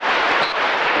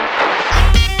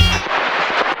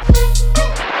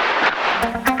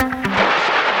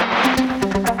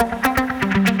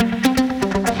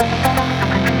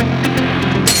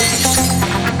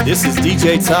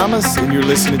TJ Thomas, and you're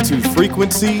listening to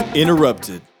Frequency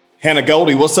Interrupted. Hannah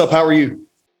Goldie, what's up? How are you?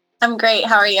 I'm great.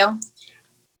 How are you?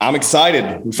 I'm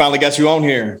excited. We finally got you on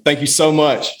here. Thank you so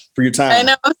much for your time. I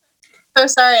know. I'm so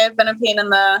sorry. I've been a pain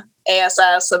in the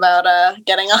ASS about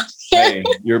getting on here. Hey,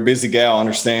 you're a busy gal, I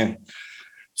understand.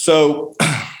 So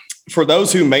for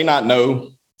those who may not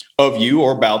know of you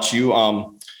or about you,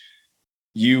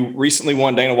 you recently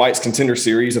won Dana White's Contender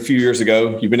Series a few years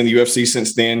ago. You've been in the UFC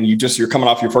since then. You're coming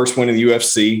off your first win in the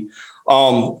UFC.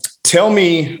 Tell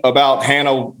me about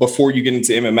Hannah before you get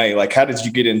into MMA. Like, how did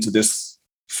you get into this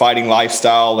fighting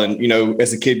lifestyle? And,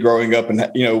 as a kid growing up, and,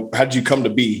 how did you come to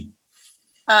be?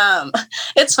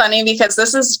 It's funny because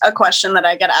this is a question that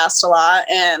I get asked a lot.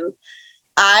 And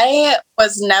I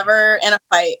was never in a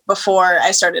fight before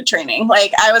I started training.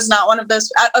 Like, I was not one of those.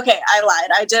 Okay, I lied.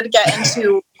 I did get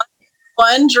into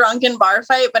one drunken bar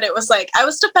fight, but it was like I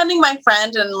was defending my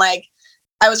friend and like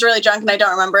I was really drunk and I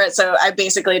don't remember it. So I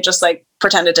basically just like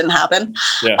pretend it didn't happen.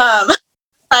 Yeah.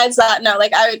 Besides that, no,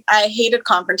 like I hated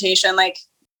confrontation. Like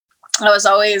I was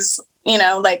always,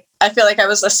 like I feel like I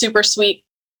was a super sweet.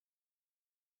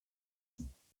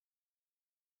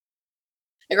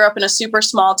 I grew up in a super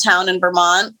small town in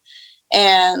Vermont,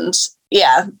 and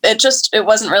yeah, it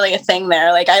wasn't really a thing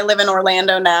there. Like I live in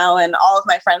Orlando now, and all of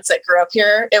my friends that grew up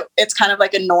here, it's kind of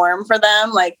like a norm for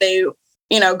them. Like they,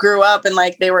 grew up and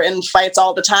like they were in fights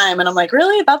all the time. And I'm like,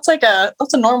 really? That's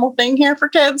a normal thing here for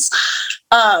kids.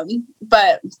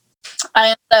 But I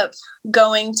ended up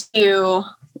going to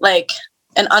like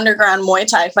an underground Muay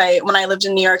Thai fight when I lived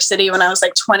in New York City when I was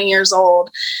like 20 years old.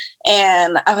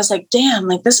 And I was like, damn,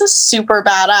 like this is super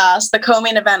badass. The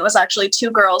co-main event was actually two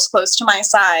girls close to my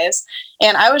size.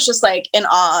 And I was just like in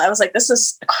awe. I was like, this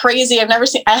is crazy.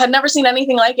 I had never seen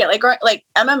anything like it. Like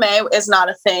MMA is not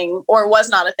a thing or was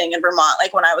not a thing in Vermont.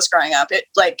 Like when I was growing up, it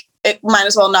might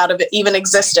as well not have even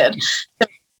existed. So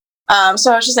I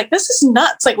was just like, this is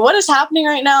nuts. Like what is happening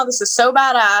right now? This is so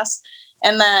badass.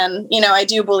 And then, I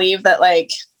do believe that like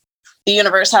the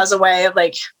universe has a way of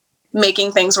like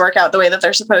making things work out the way that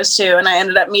they're supposed to. And I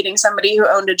ended up meeting somebody who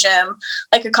owned a gym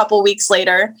like a couple weeks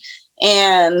later.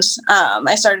 And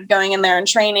I started going in there and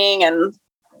training, and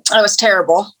I was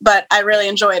terrible, but I really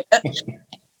enjoyed it.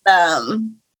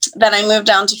 Then I moved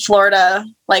down to Florida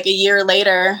like a year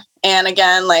later. And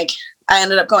again, like I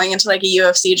ended up going into like a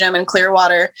UFC gym in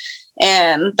Clearwater,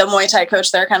 and the Muay Thai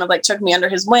coach there kind of like took me under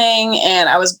his wing, and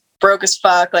I was broke as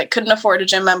fuck, like couldn't afford a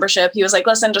gym membership. He was like,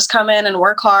 listen, just come in and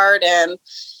work hard. And,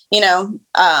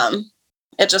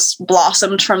 it just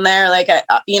blossomed from there. Like,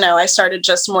 I started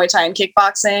just Muay Thai and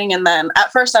kickboxing. And then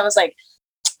at first I was like,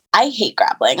 I hate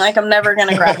grappling. Like I'm never going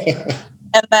to grapple.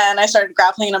 And then I started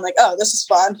grappling and I'm like, oh, this is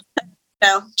fun.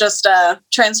 Just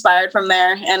transpired from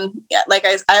there. And yeah, like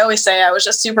I always say, I was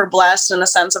just super blessed in the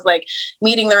sense of like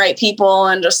meeting the right people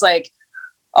and just like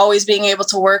always being able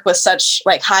to work with such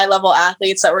like high level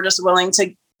athletes that were just willing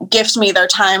to gift me their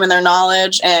time and their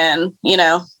knowledge. And,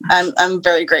 I'm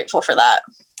very grateful for that.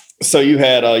 So you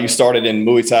had, you started in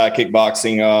Muay Thai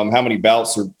kickboxing. How many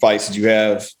bouts or fights did you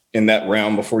have in that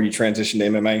realm before you transitioned to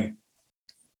MMA?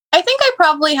 I think I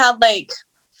probably had like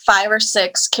 5 or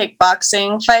 6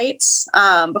 kickboxing fights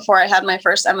before I had my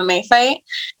first MMA fight.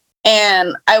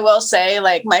 And I will say,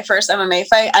 like, my first MMA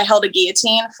fight, I held a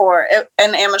guillotine for it,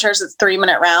 in amateurs, it's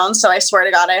 3-minute rounds. So I swear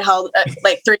to God, I held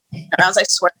like 3 rounds, I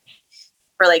swear,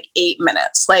 for like 8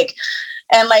 minutes. Like,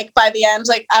 and like by the end,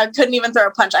 like I couldn't even throw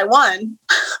a punch. I won,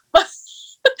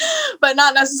 but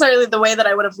not necessarily the way that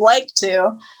I would have liked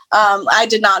to. I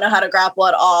did not know how to grapple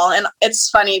at all. And it's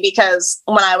funny because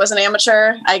when I was an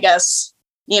amateur, I guess,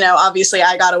 obviously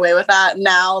I got away with that.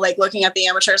 Now, like looking at the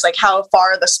amateurs, like how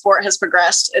far the sport has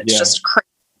progressed, it's just crazy.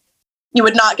 You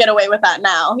would not get away with that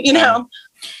now,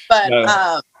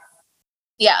 but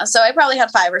yeah, so I probably had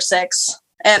 5 or 6,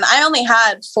 and I only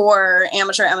had 4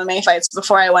 amateur MMA fights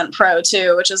before I went pro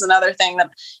too, which is another thing that,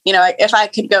 if I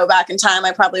could go back in time,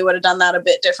 I probably would have done that a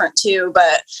bit different too.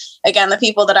 But again, the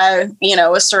people that I,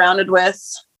 was surrounded with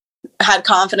had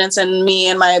confidence in me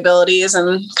and my abilities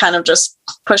and kind of just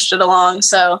pushed it along.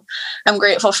 So I'm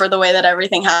grateful for the way that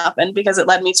everything happened because it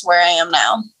led me to where I am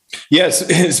now. Yes,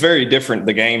 it's very different,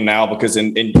 the game now, because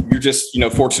and you're just,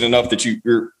 fortunate enough that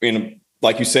you're in,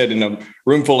 like you said, in a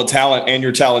room full of talent, and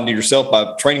you're talented yourself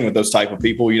by training with those type of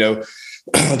people.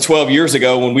 12 years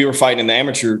ago when we were fighting in the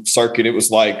amateur circuit, it was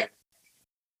like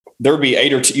there would be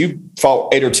you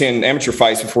fought 8 or 10 amateur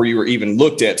fights before you were even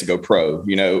looked at to go pro,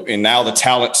 and now the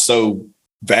talent's so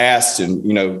vast and,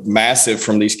 massive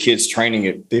from these kids training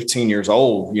at 15 years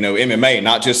old, MMA,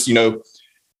 not just,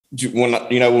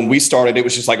 when we started, it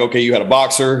was just like, okay, you had a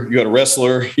boxer, you had a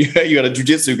wrestler, you had a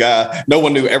jiu-jitsu guy. No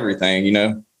one knew everything,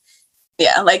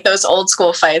 Yeah, like those old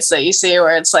school fights that you see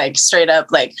where it's like straight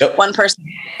up like one person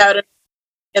out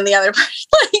and the other person,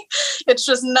 like it's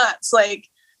just nuts. Like,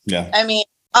 yeah, I mean,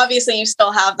 obviously you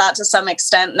still have that to some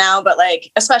extent now, but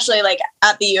like especially like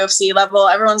at the UFC level,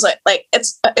 everyone's like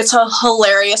it's a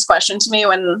hilarious question to me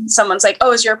when someone's like,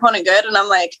 "Oh, is your opponent good?" And I'm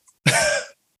like,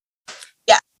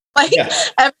 yeah, like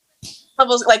every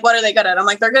levels, like what are they good at? I'm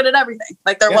like, they're good at everything.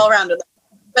 Like they're well-rounded.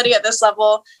 Everybody at this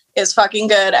level is fucking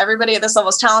good. Everybody at this level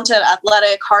is talented,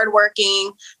 athletic,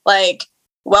 hardworking, like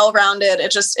well-rounded.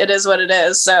 It is what it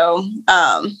is. So,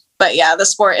 but yeah, the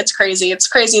sport, it's crazy. It's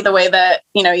crazy the way that,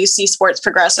 you know, you see sports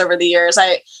progress over the years.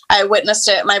 I witnessed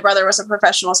it. My brother was a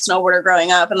professional snowboarder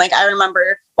growing up. And like, I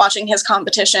remember watching his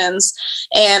competitions,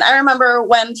 and I remember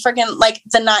when freaking like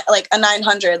a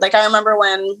 900, like I remember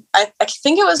when I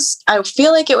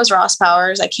feel like it was Ross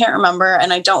Powers. I can't remember.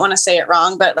 And I don't want to say it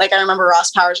wrong, but like, I remember Ross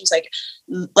Powers was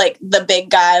like the big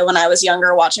guy when I was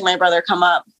younger, watching my brother come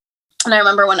up. And I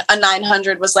remember when a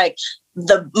 900 was like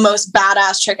the most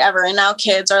badass trick ever. And now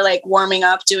kids are like warming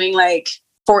up doing like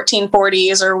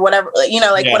 1440s or whatever, you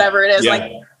know, like whatever it is.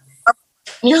 Like,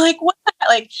 and you're like, what?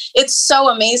 Like, it's so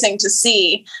amazing to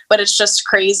see, but it's just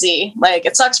crazy. Like,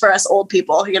 it sucks for us old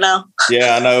people, you know?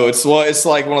 Yeah, I know. It's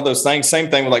like one of those things. Same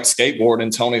thing with like skateboard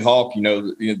and Tony Hawk, you know,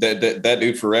 that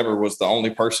dude forever was the only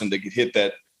person that could hit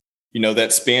that, you know,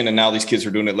 that spin. And now these kids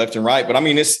are doing it left and right. But I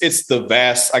mean, it's the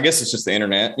vast, I guess it's just the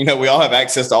internet. You know, we all have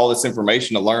access to all this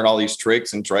information to learn all these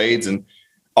tricks and trades, and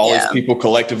all these people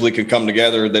collectively could come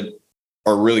together that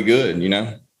are really good, you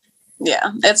know?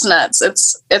 Yeah, it's nuts.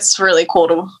 It's really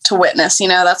cool to witness, you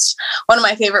know. That's one of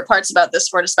my favorite parts about this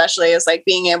sport, especially, is like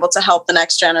being able to help the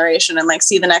next generation and like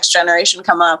see the next generation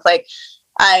come up. Like,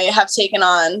 I have taken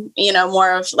on, you know,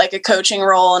 more of like a coaching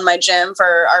role in my gym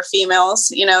for our females,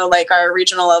 you know, like our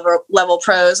regional level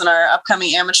pros and our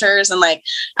upcoming amateurs. And like,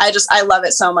 I love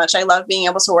it so much. I love being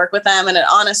able to work with them. And it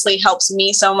honestly helps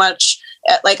me so much.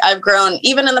 Like, I've grown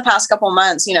even in the past couple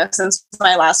months, you know, since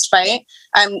my last fight.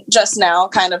 I'm just now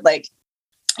kind of like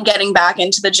getting back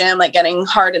into the gym, like getting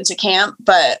hard into camp.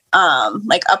 But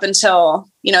like up until,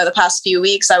 you know, the past few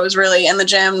weeks, I was really in the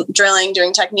gym, drilling,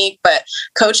 doing technique, but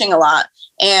coaching a lot.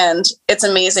 And it's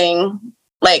amazing,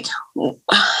 like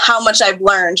how much I've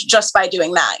learned just by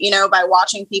doing that, you know, by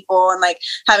watching people and like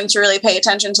having to really pay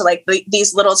attention to like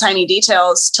these little tiny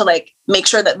details to like make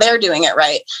sure that they're doing it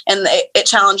right. And it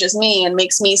challenges me and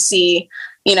makes me see,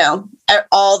 you know,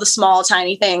 all the small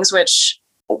tiny things, which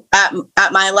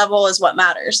at my level is what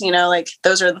matters, you know, like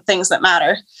those are the things that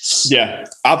matter. Yeah.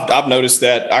 I've noticed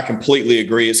that. I completely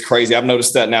agree. It's crazy. I've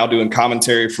noticed that now doing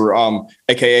commentary for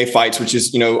AKA Fights, which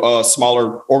is, you know, a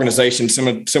smaller organization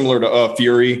similar to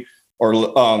Fury or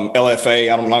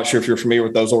LFA. I'm not sure if you're familiar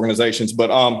with those organizations, but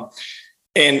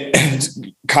and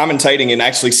commentating and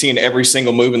actually seeing every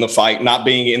single move in the fight, not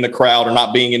being in the crowd or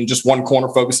not being in just one corner,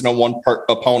 focusing on one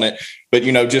opponent, but,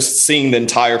 you know, just seeing the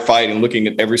entire fight and looking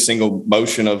at every single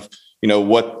motion of, you know,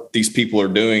 what these people are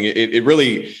doing. It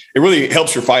really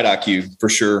helps your fight IQ for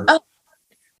sure. Oh,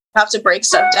 have to break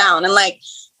stuff down. And like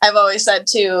I've always said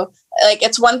too, like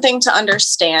it's one thing to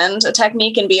understand a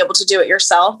technique and be able to do it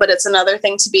yourself, but it's another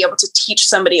thing to be able to teach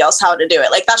somebody else how to do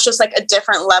it. Like that's just like a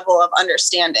different level of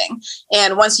understanding.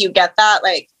 And once you get that,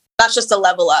 like that's just a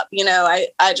level up, you know.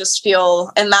 I just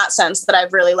feel in that sense that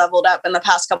I've really leveled up in the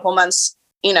past couple months,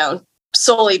 you know,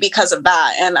 solely because of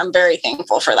that. And I'm very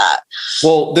thankful for that.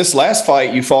 Well, this last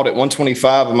fight you fought at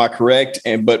 125, am I correct?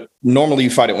 But normally you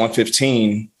fight at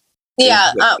 115.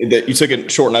 Yeah. That you took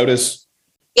it short notice.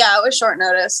 Yeah, it was short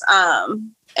notice.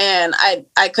 And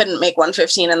I couldn't make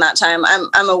 115 in that time.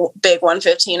 I'm a big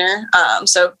 115er.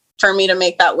 So for me to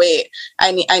make that weight,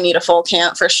 I need a full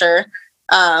camp for sure.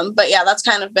 But yeah, that's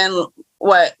kind of been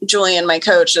what Julian, my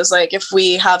coach, is like, if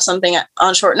we have something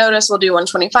on short notice, we'll do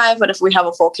 125. But if we have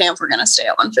a full camp, we're going to stay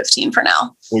at 115 for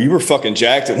now. Well, you were fucking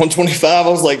jacked at 125. I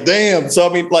was like, damn. So,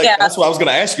 I mean, like, that's what I was going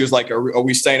to ask you is like, are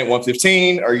we staying at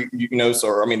 115? Are you know,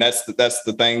 so, I mean, that's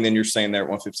the thing. Then you're staying there at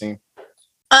 115.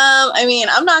 I mean,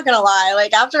 I'm not going to lie.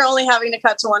 Like after only having to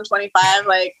cut to 125,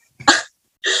 like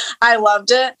I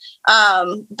loved it.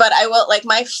 But I will, like,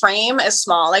 my frame is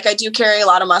small. Like I do carry a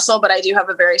lot of muscle, but I do have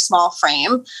a very small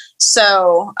frame.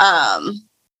 So,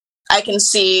 I can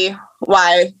see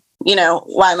why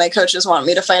my coaches want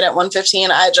me to fight at 115.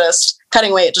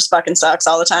 Cutting weight just fucking sucks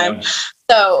all the time. Yeah.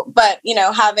 So, but you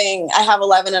know, I have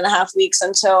 11 and a half weeks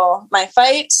until my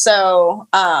fight. So,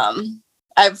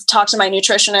 I've talked to my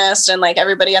nutritionist and like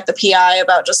everybody at the PI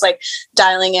about just like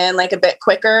dialing in like a bit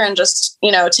quicker and just,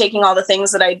 you know, taking all the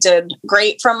things that I did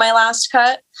great from my last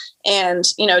cut and,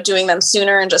 you know, doing them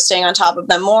sooner and just staying on top of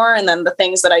them more. And then the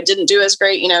things that I didn't do as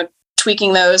great, you know,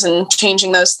 tweaking those and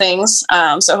changing those things.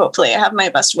 So hopefully I have my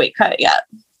best weight cut yet.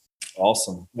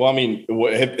 Awesome. Well, I mean,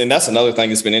 and that's another thing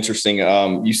that's been interesting.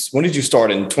 When did you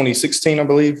start? In 2016, I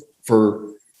believe, for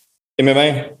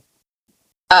MMA?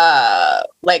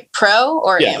 Like pro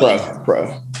or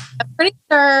pro. I'm pretty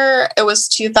sure it was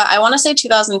 2000. I want to say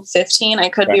 2015. I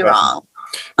could be wrong.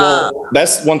 Well,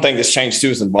 that's one thing that's changed too,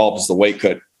 is involved is the weight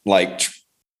cut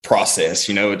process.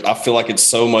 I feel like it's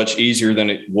so much easier than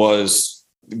it was.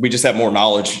 We just have more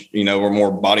knowledge, we're more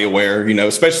body aware,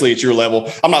 especially at your level.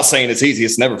 I'm not saying it's easy.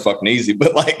 It's never fucking easy,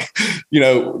 but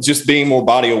just being more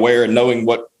body aware and knowing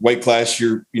what weight class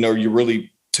you're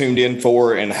really tuned in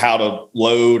for and how to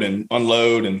load and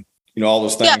unload and, all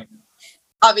those things. Yeah.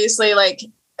 Obviously,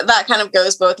 that kind of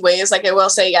goes both ways. I will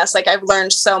say, yes, I've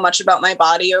learned so much about my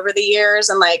body over the years.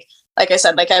 And like I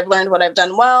said, I've learned what I've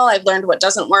done well. I've learned what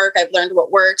doesn't work. I've learned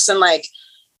what works. And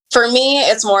for me,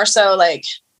 it's more so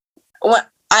when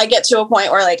I get to a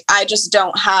point where I just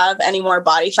don't have any more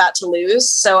body fat to lose.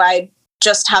 So I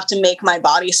just have to make my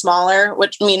body smaller,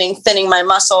 which meaning thinning my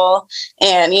muscle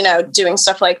and, doing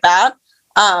stuff like that.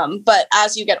 But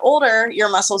as you get older, your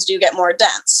muscles do get more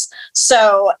dense.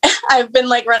 So I've been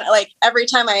running, every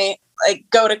time I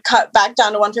go to cut back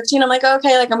down to 115, I'm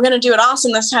okay, I'm going to do it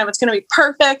awesome this time. It's going to be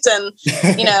perfect. And,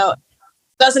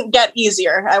 doesn't get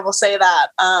easier. I will say that.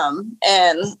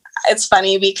 And it's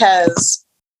funny because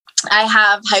I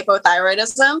have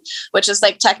hypothyroidism, which is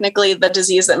technically the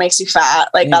disease that makes you fat.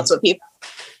 That's what people,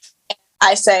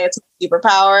 I say it's a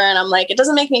superpower. And I'm it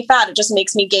doesn't make me fat. It just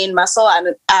makes me gain muscle at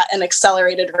an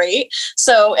accelerated rate.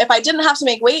 So if I didn't have to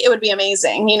make weight, it would be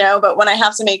amazing, but when I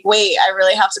have to make weight, I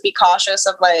really have to be cautious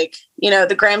of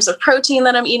the grams of protein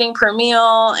that I'm eating per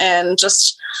meal and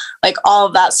just all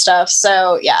of that stuff.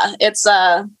 So yeah, it's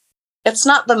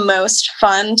not the most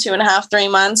fun 2.5, 3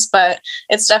 months, but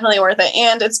it's definitely worth it.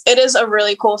 And it is a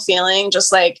really cool feeling,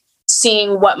 just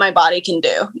seeing what my body can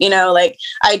do.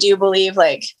 I do believe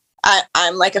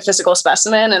I'm a physical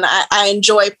specimen and I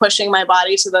enjoy pushing my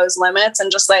body to those limits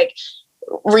and just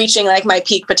reaching my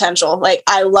peak potential.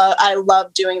 I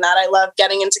love doing that. I love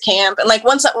getting into camp. And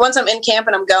once I'm in camp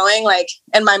and I'm going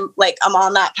and I'm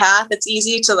on that path, it's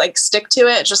easy to stick to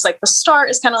it. It's just the start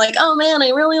is kind of oh man, I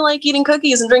really like eating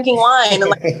cookies and drinking wine.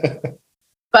 And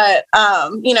but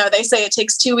they say it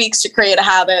takes 2 weeks to create a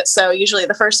habit. So usually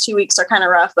the first 2 weeks are kind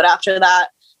of rough, but after that,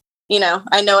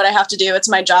 I know what I have to do. It's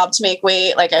my job to make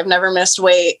weight. I've never missed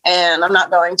weight and I'm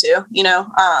not going to,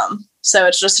 so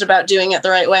it's just about doing it the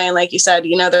right way. And like you said,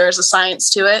 there's a science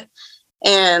to it.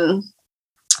 And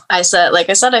I said,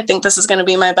 I think this is going to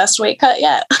be my best weight cut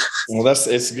yet. Well,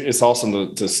 it's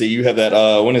awesome to see you have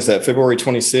that. When is that? February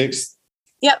 26th?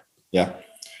 Yep. Yeah.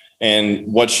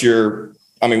 And what's your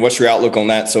outlook on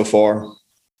that so far?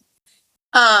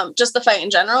 Just the fight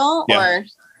in general, yeah. Or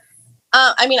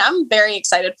I'm very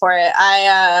excited for it.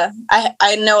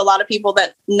 I know a lot of people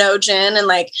that know Jen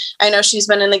and I know she's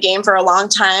been in the game for a long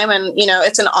time and,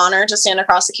 it's an honor to stand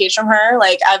across the cage from her.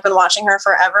 I've been watching her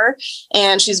forever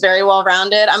and she's very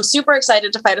well-rounded. I'm super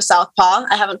excited to fight a southpaw.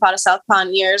 I haven't fought a southpaw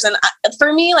in years. And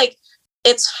for me,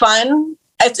 it's fun.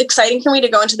 It's exciting for me to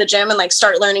go into the gym and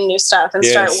start learning new stuff and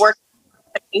start working.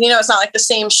 It's not the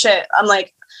same shit. I'm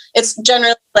it's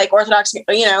generally orthodox,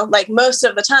 most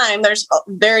of the time there's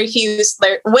very few,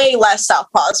 way less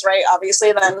southpaws, right?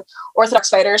 Obviously than orthodox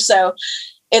fighters. So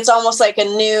it's almost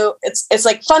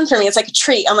it's fun for me. It's a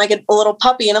treat. I'm a little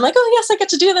puppy and I'm oh yes, I get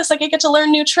to do this. I get to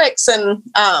learn new tricks. And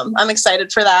I'm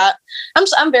excited for that.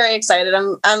 I'm very excited.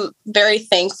 I'm very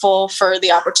thankful for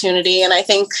the opportunity. And I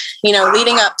think,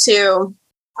 leading up to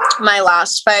my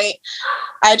last fight,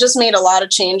 I just made a lot of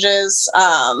changes,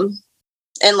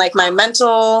 in my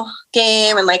mental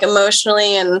game and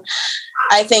emotionally. And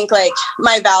I think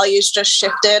my values just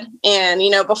shifted. And,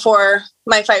 before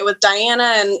my fight with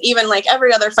Diana and even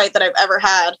every other fight that I've ever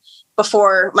had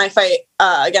before my fight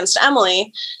against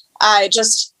Emily, I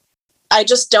just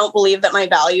don't believe that my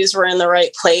values were in the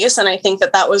right place. And I think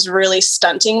that was really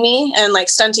stunting me and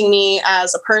stunting me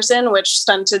as a person, which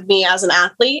stunted me as an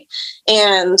athlete.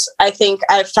 And I think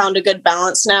I've found a good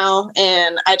balance now.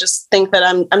 And I just think that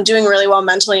I'm doing really well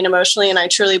mentally and emotionally. And I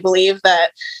truly believe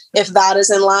that if that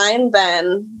is in line,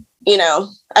 then,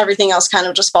 everything else kind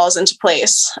of just falls into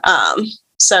place.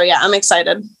 So yeah, I'm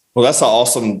excited. Well, that's an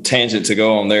awesome tangent to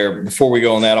go on there. Before we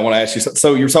go on that, I want to ask you,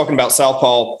 so you're talking about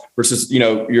southpaw versus,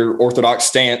 your orthodox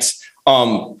stance.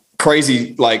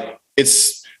 Crazy.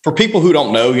 It's for people who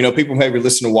don't know, people maybe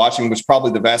listen to watching, which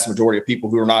probably the vast majority of people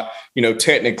who are not,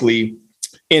 technically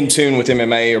in tune with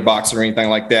MMA or boxing or anything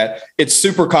like that. It's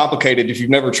super complicated if you've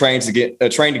never trained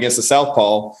against a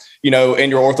southpaw, you know,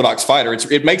 and you're an orthodox fighter.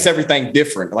 It makes everything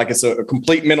different. Like it's a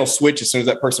complete mental switch as soon as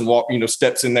that person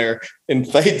steps in there and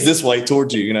fades this way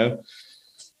towards you, you know.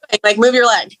 Like move your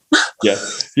leg. Yeah.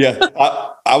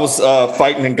 I was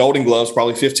fighting in Golden Gloves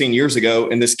probably 15 years ago,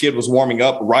 and this kid was warming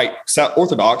up right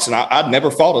orthodox, and I'd never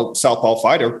fought a southpaw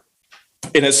fighter.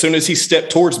 And as soon as he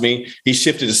stepped towards me, he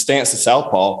shifted his stance to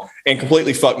southpaw and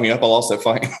completely fucked me up. I lost that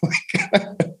fight.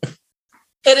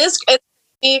 It's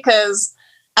because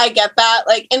I get that.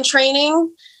 Like in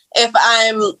training,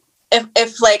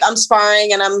 if like I'm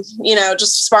sparring and I'm, you know,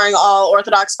 just sparring all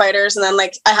orthodox fighters, and then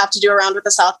like I have to do a round with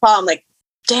the southpaw, I'm like,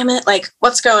 damn it, like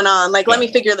what's going on? Like, let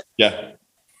me figure this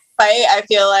fight. I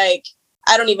feel like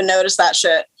I don't even notice that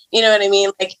shit. You know what I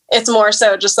mean? Like, it's more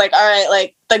so just like, all right,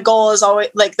 like the goal is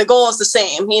the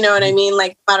same. You know what I mean?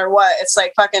 Like, no matter what, it's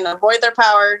like fucking avoid their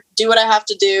power, do what I have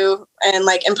to do, and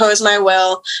like impose my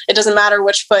will. It doesn't matter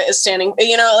which foot is standing.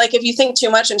 You know, like if you think too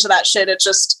much into that shit, it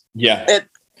just, it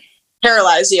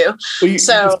paralyze you. Well,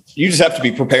 you just have to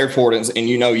be prepared for it. And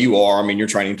you know, you are, I mean, you're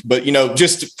training, but you know,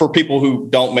 just for people who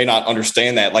may not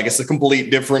understand that, like it's a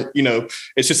complete different, you know,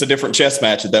 it's just a different chess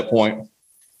match at that point.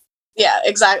 Yeah,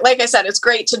 exactly. Like I said, it's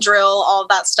great to drill all of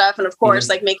that stuff. And of course,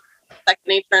 like make second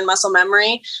nature and muscle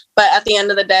memory. But at the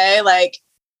end of the day, like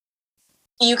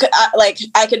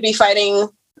I could be fighting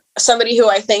somebody who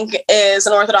I think is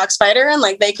an orthodox fighter, and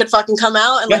like they could fucking come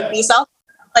out and like be south,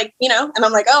 like, you know, and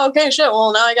I'm like, oh, okay, shit.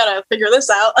 Well, now I got to figure this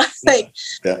out.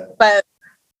 But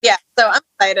yeah, so I'm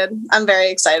excited. I'm very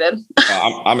excited.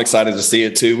 I'm excited to see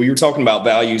it too. We were talking about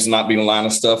values and not being aligned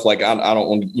and stuff. Like I don't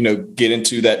want to, you know, get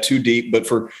into that too deep, but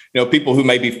for, you know, people who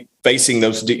may be facing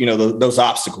those, you know, those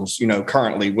obstacles, you know,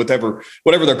 currently, whatever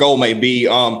their goal may be,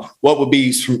 what would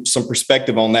be some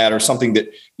perspective on that, or something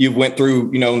that you went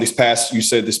through, you know, in this past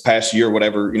year,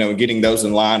 whatever, you know, getting those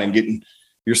in line and getting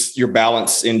your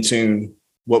balance in tune.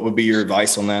 What would be your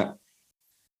advice on that?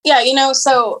 Yeah, you know,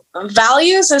 so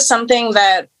values is something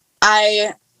that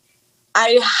I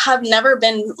have never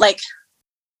been like,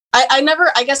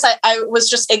 I guess I was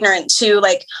just ignorant to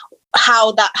like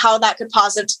how that could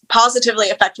positively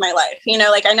affect my life. You know,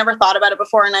 like I never thought about it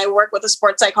before. And I work with a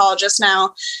sports psychologist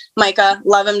now, Micah,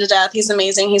 love him to death. He's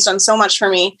amazing. He's done so much for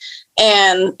me.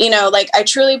 And, you know, like I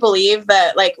truly believe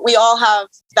that like we all have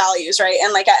values, right?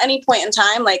 And like at any point in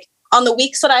time, like on the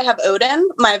weeks that I have Odin,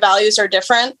 my values are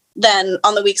different than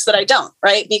on the weeks that I don't,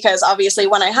 right? Because obviously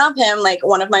when I have him, like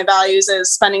one of my values is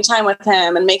spending time with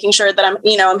him and making sure that I'm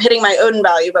hitting my Odin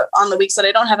value. But on the weeks that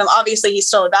I don't have him, obviously he's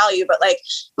still a value, but like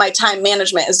my time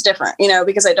management is different, you know,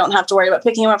 because I don't have to worry about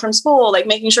picking him up from school, like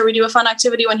making sure we do a fun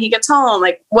activity when he gets home,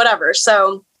 like whatever.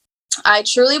 So I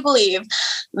truly believe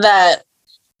that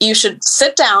you should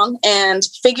sit down and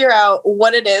figure out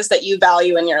what it is that you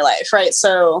value in your life, right?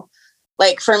 So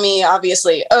like for me,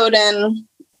 obviously Odin,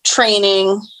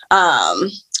 training,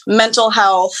 mental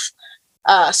health,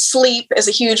 sleep is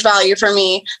a huge value for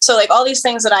me. So like all these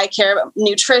things that I care about,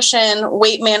 nutrition,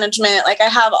 weight management, like I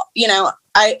have, you know,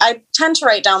 I tend to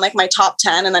write down like my top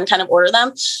 10 and then kind of order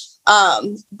them.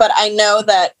 But I know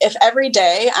that if every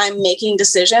day I'm making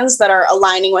decisions that are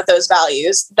aligning with those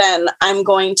values, then I'm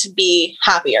going to be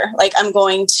happier. Like I'm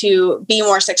going to be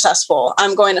more successful.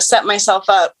 I'm going to set myself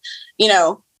up, you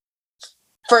know,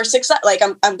 for success. Like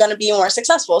I'm going to be more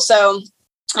successful. So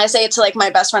I say it to like my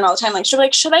best friend all the time, like,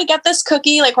 should I get this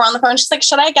cookie? Like we're on the phone. She's like,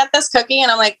 should I get this cookie?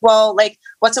 And I'm like, well, like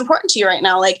what's important to you right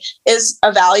now? Like is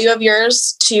a value of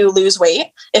yours to lose weight?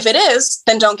 If it is,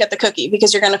 then don't get the cookie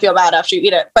because you're going to feel bad after you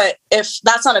eat it. But if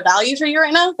that's not a value for you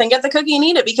right now, then get the cookie and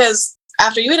eat it, because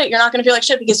after you eat it, you're not going to feel like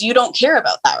shit because you don't care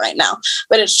about that right now.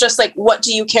 But it's just like, what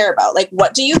do you care about? Like,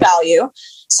 what do you value?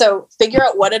 So figure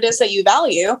out what it is that you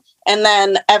value. And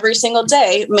then every single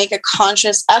day, make a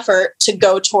conscious effort to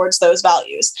go towards those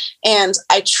values. And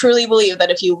I truly believe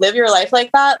that if you live your life like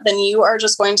that, then you are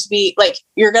just going to be like,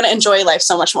 you're going to enjoy life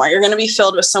so much more. You're going to be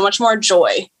filled with so much more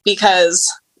joy because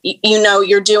you know,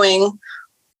 you're doing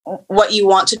what you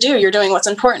want to do. You're doing what's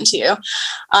important to you.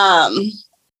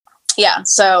 Yeah.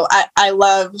 So I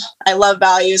love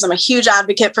values. I'm a huge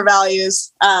advocate for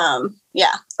values.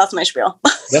 Yeah, that's my spiel.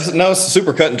 It's a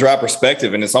super cut and dry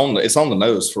perspective, and it's on the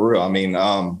nose for real. I mean,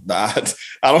 I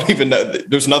don't even know.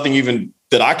 There's nothing even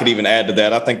that I could even add to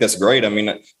that. I think that's great. I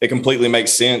mean, it completely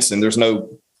makes sense, and there's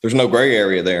no gray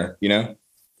area there, you know?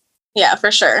 Yeah,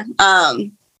 for sure.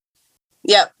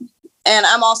 Yep. And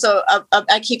I'm also,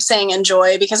 I keep saying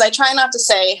enjoy because I try not to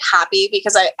say happy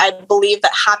because I believe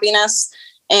that happiness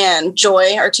and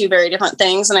joy are two very different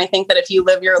things. And I think that if you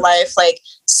live your life like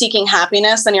seeking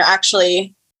happiness, then you're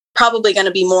actually probably going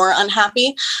to be more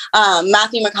unhappy.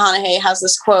 Matthew McConaughey has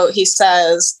this quote. He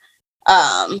says,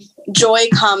 joy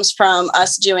comes from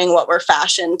us doing what we're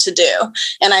fashioned to do.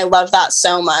 And I love that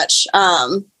so much.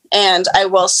 And I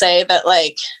will say that,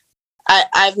 like,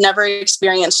 I've never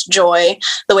experienced joy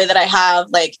the way that I have,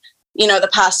 like, you know, the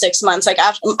past 6 months. Like,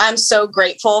 I'm so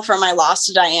grateful for my loss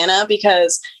to Diana,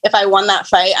 because if I won that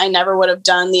fight, I never would have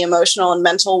done the emotional and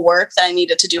mental work that I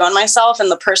needed to do on myself and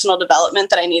the personal development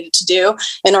that I needed to do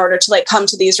in order to, like, come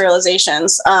to these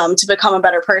realizations, to become a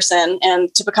better person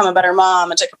and to become a better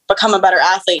mom and to become a better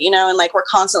athlete, you know, and, like, we're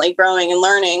constantly growing and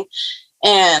learning.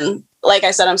 And like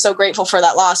I said, I'm so grateful for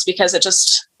that loss, because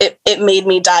it made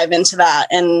me dive into that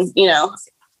and, you know,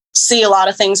 see a lot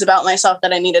of things about myself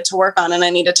that I needed to work on and I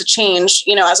needed to change,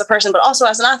 you know, as a person, but also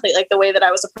as an athlete, like the way that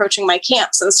I was approaching my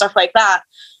camps and stuff like that.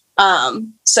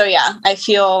 So yeah, I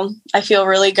feel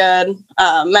really good,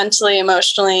 mentally,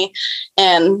 emotionally,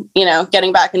 and, you know,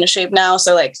 getting back into shape now.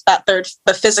 So, like,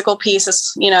 the physical piece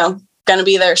is, you know, going to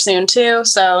be there soon too.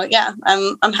 So yeah,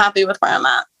 I'm happy with where I'm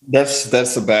at. That's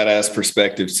a badass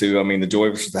perspective too. I mean, the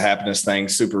joy versus the happiness thing,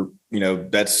 super, you know,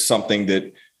 that's something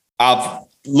that I've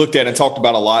looked at and talked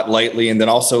about a lot lately. And then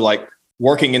also, like,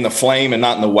 working in the flame and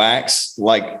not in the wax.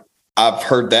 Like, I've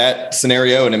heard that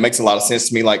scenario and it makes a lot of sense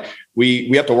to me. Like, we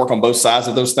have to work on both sides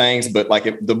of those things, but,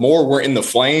 like, the more we're in the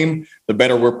flame, the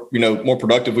better we're, you know, more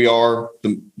productive we are,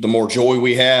 the more joy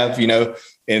we have, you know.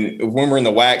 And when we're in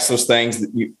the wax, those things that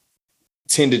you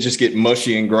tend to just get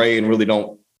mushy and gray and really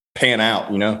don't pan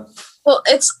out, you know? Well,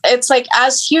 it's like,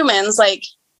 as humans, like,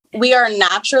 we are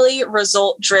naturally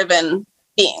result driven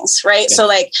beings, right? Yeah. So,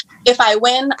 like, if I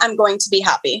win, I'm going to be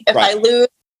happy. If I lose,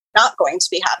 I'm not going to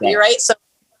be happy, right? So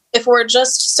if we're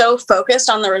just so focused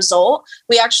on the result,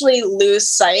 we actually lose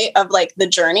sight of, like, the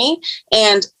journey.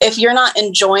 And if you're not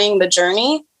enjoying the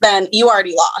journey, then you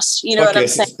already lost. You know what I'm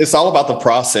saying? It's all about the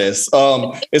process.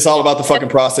 It's all about the fucking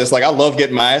process. Like, I love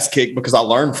getting my ass kicked because I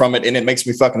learned from it and it makes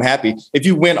me fucking happy. If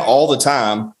you win all the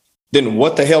time, then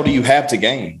what the hell do you have to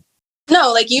gain?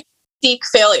 No, like, you seek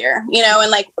failure, you know, and,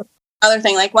 like, other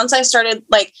thing, like, once I started,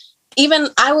 like, even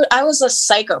I was a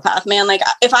psychopath, man. Like,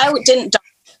 if I didn't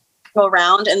go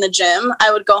around in the gym,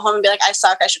 I would go home and be like, I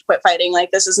suck, I should quit fighting, like,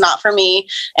 this is not for me.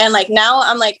 And, like, now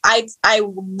I'm like, I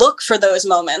look for those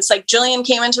moments. Like, Jillian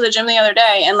came into the gym the other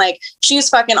day and, like, she's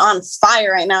fucking on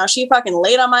fire right now. She fucking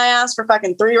laid on my ass for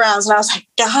fucking 3 rounds, and I was like,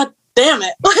 God damn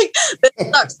it, like,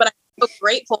 this sucks. But I'm so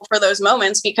grateful for those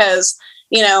moments, because,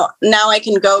 you know, now I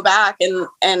can go back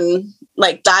and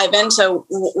like, dive into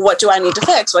what do I need to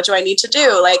fix? What do I need to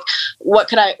do? Like, what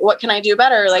can I do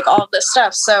better? Like, all of this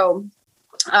stuff. So,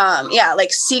 yeah,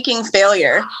 like, seeking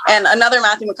failure. And another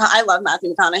I love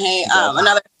Matthew McConaughey.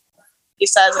 Another he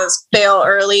says is fail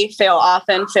early, fail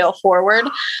often, fail forward.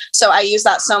 So I use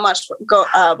that so much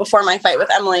before my fight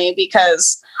with Emily,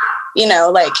 because, you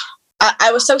know, like,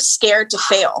 I was so scared to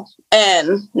fail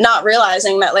and not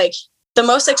realizing that, like, the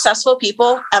most successful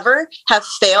people ever have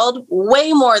failed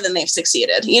way more than they've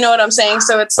succeeded. You know what I'm saying?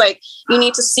 So it's like, you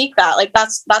need to seek that. Like,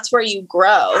 that's where you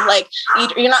grow. Like,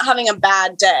 you're not having a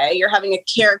bad day. You're having a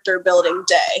character building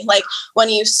day. Like, when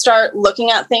you start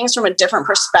looking at things from a different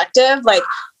perspective, like,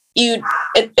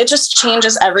 it just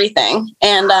changes everything.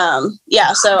 And,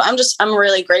 yeah, so I'm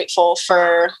really grateful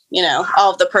for, you know,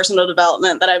 all of the personal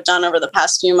development that I've done over the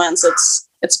past few months.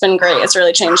 It's been great. It's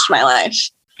really changed my life.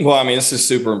 Well, I mean, this is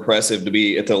super impressive to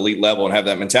be at the elite level and have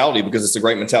that mentality, because it's a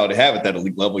great mentality to have at that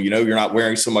elite level. You know, you're not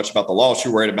worrying so much about the loss.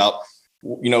 You're worried about,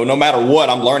 you know, no matter what,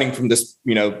 I'm learning from this,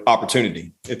 you know,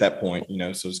 opportunity at that point, you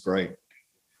know, so it's great.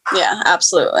 Yeah,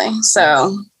 absolutely.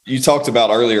 So you talked about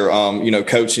earlier, you know,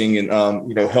 coaching and,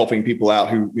 you know, helping people out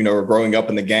who, you know, are growing up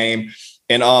in the game.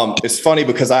 And it's funny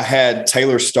because I had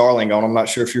Taylor Starling on. I'm not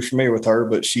sure if you're familiar with her,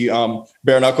 but she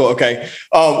bare knuckle. Okay.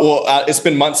 It's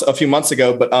been a few months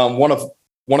ago, but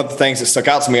one of the things that stuck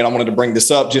out to me, and I wanted to bring this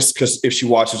up just because if she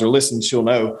watches or listens, she'll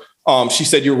know. She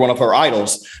said you were one of her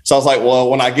idols. So I was like, well,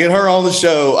 when I get her on the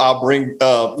show, I'll bring,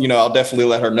 you know, I'll definitely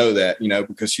let her know that, you know,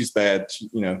 because she's bad,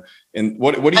 you know. And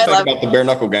what do you think about the bare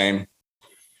knuckle game?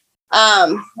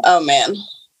 Oh man.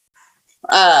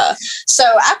 So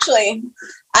actually,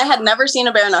 I had never seen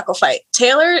a bare knuckle fight.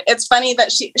 Taylor, it's funny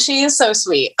that she is so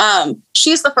sweet.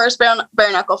 She's the first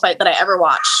bare knuckle fight that I ever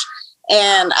watched.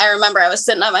 And I remember I was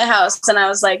sitting at my house and I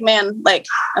was like, man, like,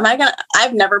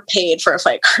 I've never paid for a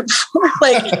fight card before.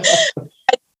 Like,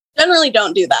 I generally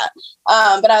don't do that.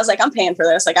 But I was like, I'm paying for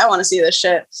this. Like, I want to see this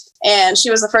shit. And she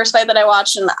was the first fight that I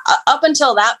watched. And up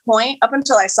until that point, up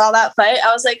until I saw that fight,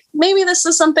 I was like, maybe this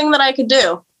is something that I could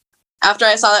do. After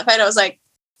I saw that fight, I was like,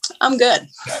 I'm good.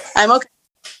 I'm okay.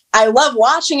 I love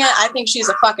watching it. I think she's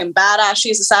a fucking badass.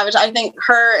 She's a savage. I think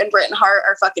her and Britain Hart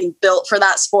are fucking built for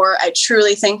that sport. I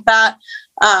truly think that.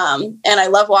 And I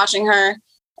love watching her.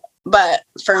 But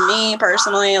for me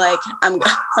personally, like I'm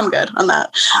good on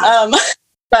that.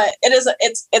 But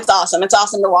it's awesome. It's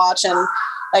awesome to watch. And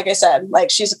like I said, like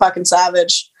she's a fucking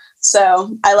savage.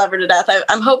 So I love her to death.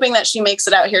 I'm hoping that she makes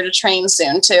it out here to train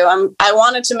soon too. I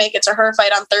wanted to make it to her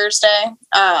fight on Thursday.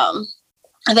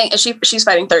 I think she's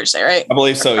fighting Thursday, right? I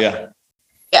believe so. Yeah.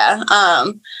 Yeah.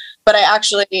 But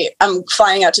I'm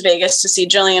flying out to Vegas to see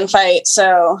Jillian fight.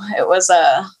 So it was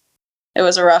a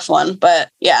rough one, but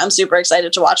yeah, I'm super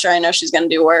excited to watch her. I know she's going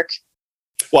to do work.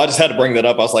 Well, I just had to bring that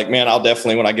up. I was like, man, I'll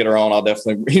definitely, when I get her on, I'll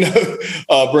definitely,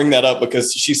 bring that up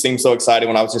because she seemed so excited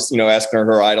when I was just, asking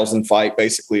her idols and fight.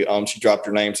 Basically, she dropped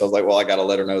her name. So I was like, well, I got to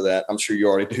let her know that. I'm sure you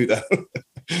already do that.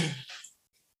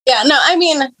 Yeah, no, I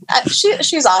mean,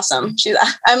 she's awesome.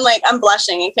 I'm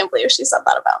blushing. I can't believe she said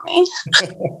that about me.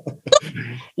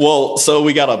 Well, so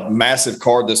we got a massive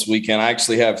card this weekend. I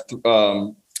actually have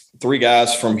three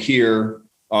guys from here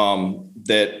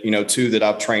that, two that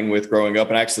I've trained with growing up,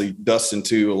 and actually Dustin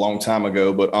too a long time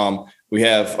ago. But we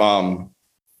have,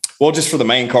 just for the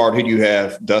main card, who do you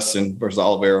have? Dustin versus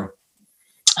Oliveira.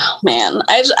 Oh man,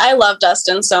 I love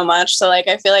Dustin so much. So like,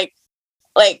 I feel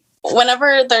like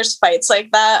whenever there's fights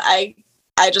like that,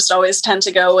 I just always tend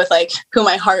to go with like who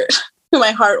my heart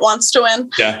wants to win.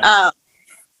 Yeah.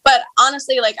 But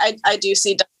honestly, like I do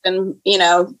see Dustin,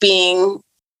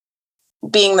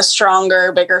 being the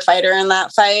stronger, bigger fighter in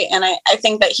that fight. And I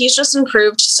think that he's just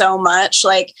improved so much.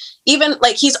 Like even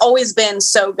like he's always been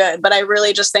so good, but I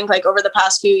really just think like over the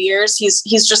past few years, he's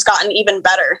just gotten even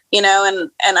better, and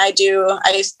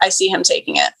I see him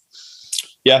taking it.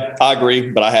 Yeah, I agree,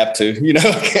 but I have to,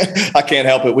 I can't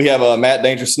help it. We have Matt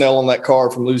Danger Snell on that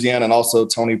card from Louisiana and also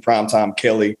Tony Primetime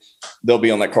Kelly. They'll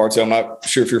be on that card too. I'm not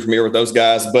sure if you're familiar with those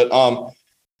guys, but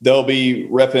they'll be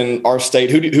repping our state.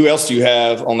 Who else do you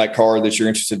have on that card that you're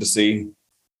interested to see?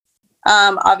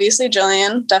 Obviously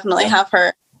Jillian, definitely have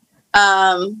her.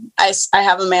 I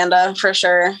have Amanda for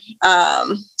sure.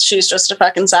 She's just a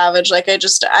fucking savage. Like I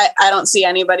don't see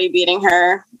anybody beating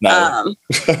her. No.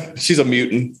 She's a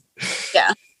mutant.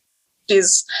 Yeah,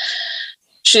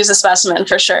 she's a specimen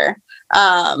for sure.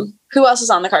 Who else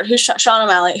is on the card? Who's Sean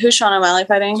O'Malley? Who's Sean O'Malley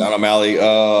fighting? Sean O'Malley.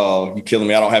 Oh, you're killing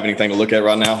me. I don't have anything to look at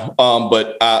right now.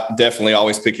 But I definitely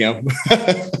always pick him.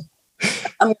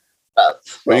 Are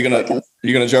you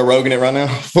gonna Joe Rogan it right now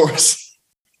for us?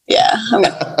 Yeah, I'm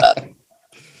gonna look up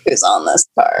who's on this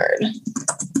card.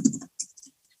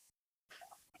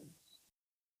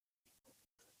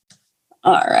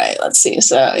 All right, let's see.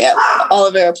 So yeah,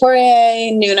 Oliveira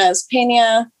Poirier, Nunes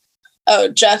Pena. Oh,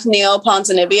 Jeff Neal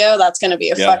Ponzinibbio. That's going to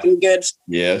be a fucking good.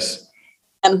 Yes.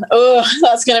 And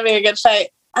that's going to be a good fight.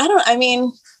 I'm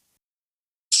going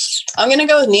to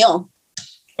go with Neal.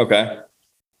 Okay.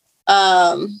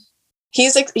 I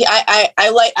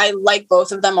like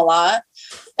both of them a lot.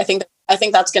 I think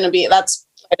that's fight of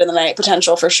the night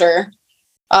potential for sure.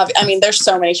 There's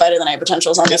so many fight of the night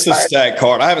potentials on this card. It's a stacked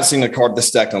card. I haven't seen a card this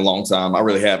stacked in a long time. I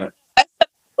really haven't.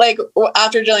 Like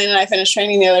after Jillian and I finished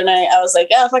training the other night, I was like,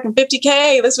 yeah, fucking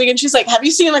 50K this weekend. She's like, have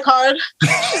you seen the card?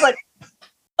 She's like,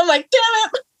 I'm like, damn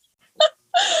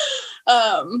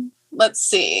it. Let's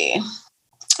see.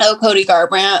 Oh, Cody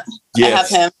Garbrandt.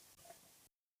 Yes. I have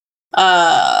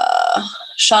him.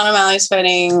 Sean O'Malley's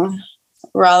fighting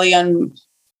Raulian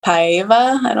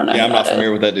Paiva. I don't know. Yeah, I'm not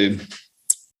familiar with that dude.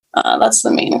 That's the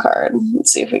main card.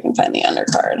 Let's see if we can find the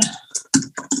undercard.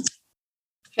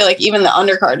 I feel like even the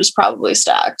undercard is probably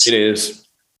stacked. It is.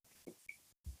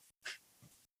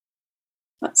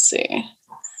 Let's see. I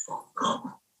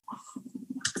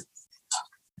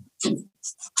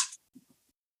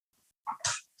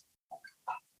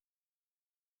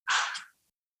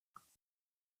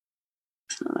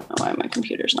don't know why my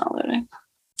computer's not loading.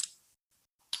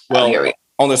 Well, here we go.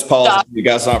 On this pause, if you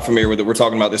guys aren't familiar with it, we're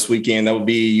talking about this weekend. That would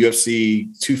be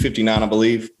UFC 259, I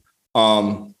believe,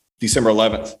 December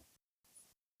 11th.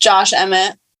 Josh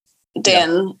Emmett,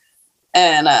 Dan,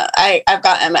 and I've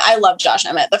got Emmett. I love Josh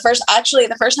Emmett. The first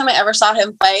time I ever saw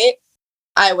him fight,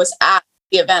 I was at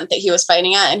the event that he was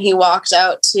fighting at, and he walked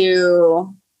out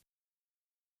to.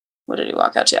 What did he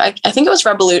walk out to? I think it was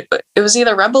Revolution. It was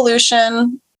either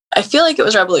Revolution. I feel like it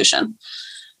was Revolution,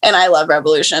 and I love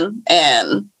Revolution,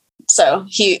 and so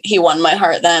he won my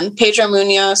heart. Then Pedro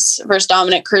Munoz versus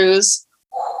Dominic Cruz.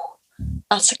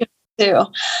 That's a good too.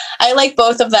 I like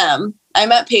both of them. I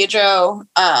met Pedro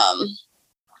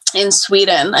in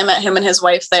Sweden. I met him and his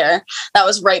wife there. That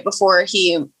was right before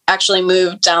he actually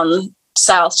moved down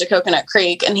south to Coconut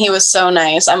Creek, and he was so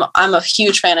nice. I'm a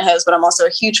huge fan of his, but I'm also a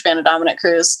huge fan of Dominic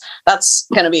Cruz. That's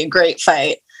going to be a great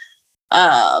fight.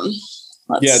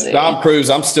 Let's see. Dom Cruz,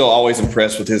 I'm still always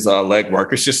impressed with his leg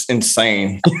work. It's just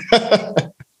insane.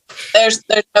 There's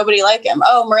nobody like him.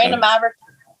 Oh, Miranda Maverick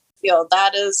Field.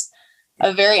 That is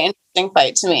a very interesting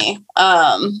fight to me.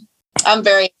 I'm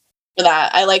very for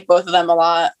that. I like both of them a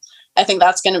lot. I think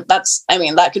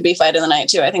that could be fight of the night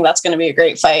too. I think that's going to be a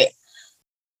great fight.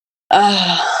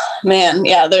 Man,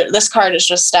 yeah, this card is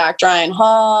just stacked. Ryan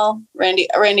Hall, Randy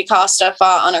Costa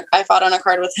I fought on a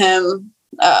card with him.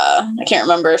 I can't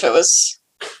remember if it was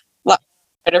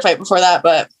a fight before that,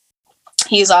 but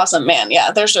he's awesome, man.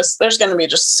 Yeah, there's going to be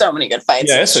just so many good fights.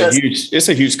 Yeah, it's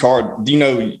a huge card.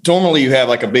 Normally you have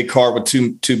like a big card with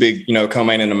two big,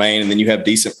 co-main and the main, and then you have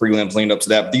decent prelims leaned up to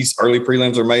that. But these early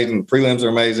prelims are amazing. The prelims are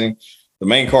amazing. The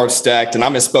main card's stacked, and I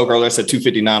misspoke earlier. I said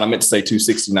 259. I meant to say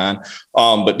 269.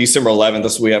 But December 11th,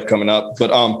 that's what we have coming up. But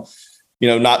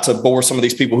not to bore some of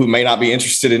these people who may not be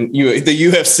interested in the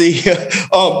UFC.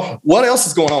 What else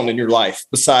is going on in your life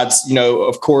besides,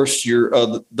 of course, your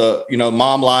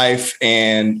mom life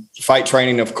and fight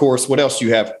training? Of course, what else do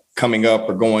you have coming up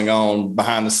or going on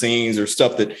behind the scenes or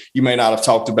stuff that you may not have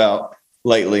talked about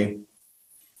lately?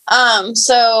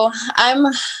 So I'm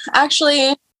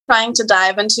actually trying to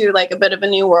dive into like a bit of a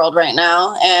new world right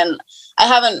now, and I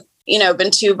haven't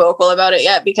been too vocal about it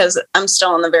yet because I'm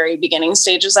still in the very beginning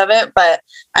stages of it, but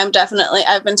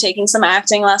I've been taking some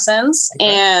acting lessons. Okay.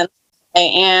 And I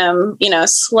am,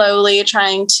 slowly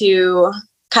trying to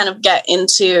kind of get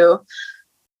into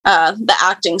the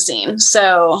acting scene.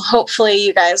 So hopefully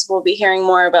you guys will be hearing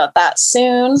more about that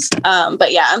soon.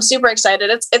 But yeah, I'm super excited.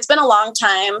 It's been a long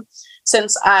time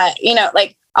since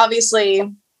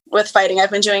obviously with fighting, I've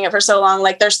been doing it for so long.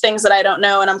 Like there's things that I don't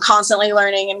know, and I'm constantly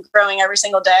learning and growing every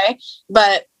single day,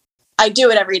 but I do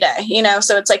it every day,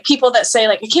 So it's like people that say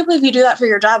like, I can't believe you do that for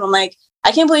your job. I'm like,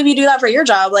 I can't believe you do that for your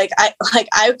job.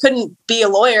 I couldn't be a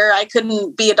lawyer. I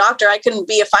couldn't be a doctor. I couldn't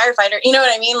be a firefighter. You know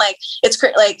what I mean? Like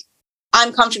like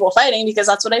I'm comfortable fighting because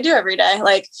that's what I do every day.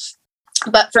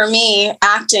 But for me,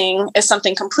 acting is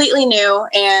something completely new,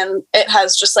 and it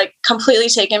has just like completely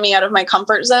taken me out of my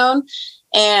comfort zone.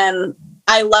 And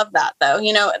I love that though.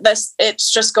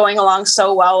 It's just going along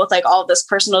so well with like all this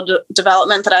personal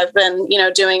development that I've been,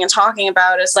 doing and talking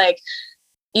about. Is like,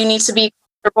 you need to be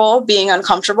comfortable being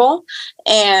uncomfortable.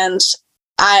 And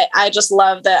I just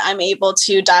love that I'm able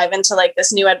to dive into like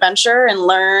this new adventure and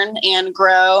learn and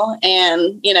grow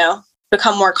and,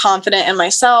 become more confident in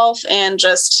myself and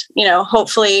just,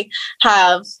 hopefully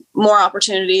have more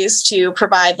opportunities to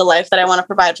provide the life that I want to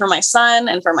provide for my son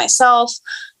and for myself.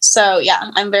 So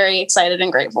yeah, I'm very excited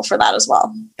and grateful for that as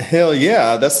well. Hell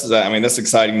yeah. That's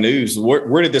exciting news.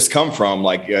 Where did this come from?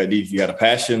 Like, do you had a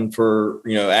passion for,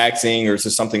 acting, or is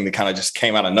this something that kind of just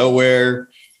came out of nowhere?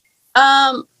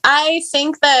 I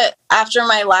think that after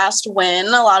my last win,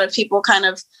 a lot of people kind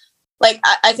of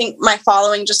I think my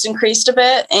following just increased a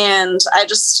bit, and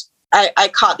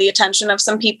I caught the attention of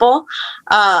some people,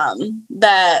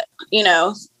 that,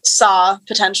 saw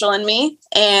potential in me,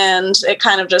 and it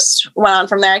kind of just went on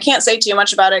from there. I can't say too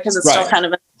much about it because it's still kind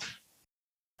of,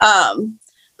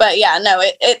 but yeah, no,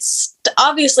 it's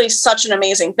obviously such an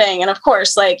amazing thing. And of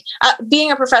course,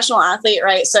 being a professional athlete,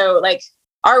 right? So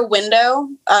our window,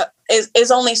 is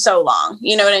only so long,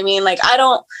 you know what I mean? I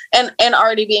don't, and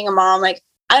already being a mom,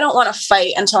 I don't want to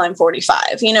fight until I'm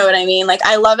 45. You know what I mean?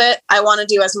 I love it. I want to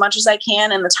do as much as I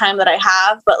can in the time that I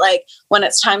have, but when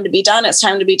it's time to be done, it's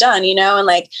time to be done,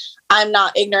 and I'm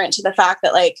not ignorant to the fact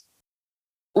that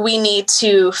we need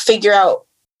to figure out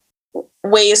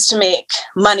ways to make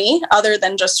money other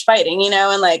than just fighting, and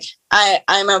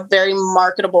I'm a very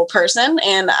marketable person,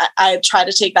 and I try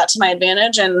to take that to my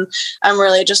advantage. And I'm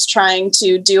really just trying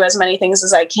to do as many things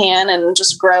as I can and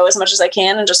just grow as much as I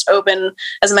can and just open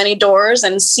as many doors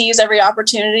and seize every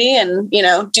opportunity and,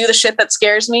 do the shit that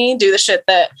scares me, do the shit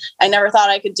that I never thought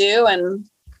I could do. And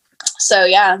so,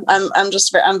 yeah,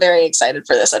 I'm very excited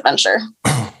for this adventure.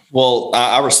 Well,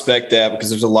 I respect that because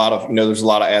there's a lot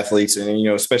of athletes and,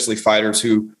 especially fighters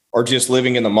who are just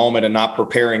living in the moment and not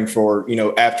preparing for,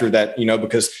 after that,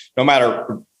 because no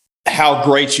matter how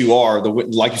great you are,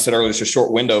 like you said earlier, it's a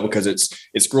short window because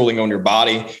it's grueling on your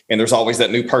body, and there's always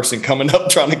that new person coming up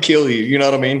trying to kill you. You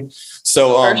know what I mean?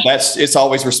 So it's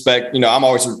always respect. I'm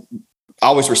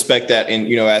always respect that in,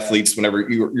 athletes whenever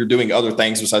you're doing other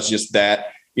things besides just that,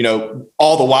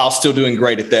 all the while still doing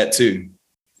great at that too.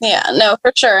 Yeah, no,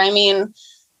 for sure. I mean,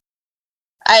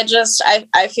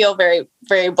 I feel very,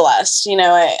 very blessed.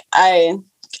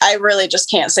 I really just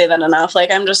can't say that enough.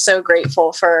 I'm just so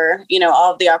grateful for,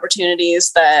 all of the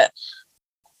opportunities that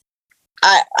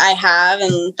I have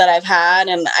and that I've had.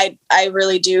 And I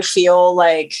really do feel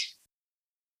like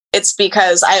it's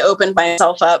because I opened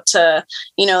myself up to,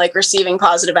 you know, like receiving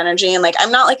positive energy. And like,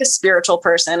 I'm not like a spiritual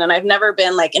person, and I've never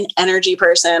been like an energy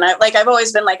person. I've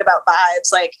always been like about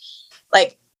vibes,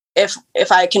 like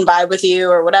if I can vibe with you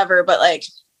or whatever, but like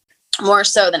more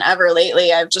so than ever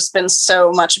lately, I've just been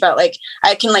so much about like,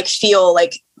 I can like feel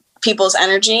like people's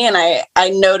energy. And I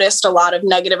noticed a lot of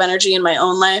negative energy in my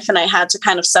own life, and I had to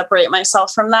kind of separate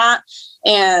myself from that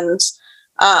and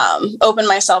open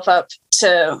myself up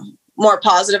to more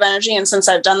positive energy. And since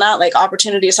I've done that, like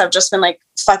opportunities have just been like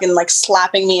fucking like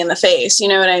slapping me in the face. You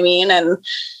know what I mean? And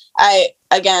I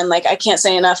can't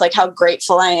say enough, like how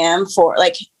grateful I am for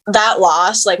like that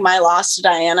loss, like my loss to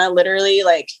Diana, literally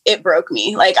like it broke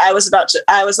me. Like I was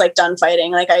like done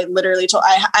fighting. Like I literally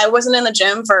I wasn't in the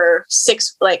gym for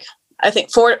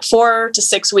four to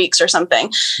 6 weeks or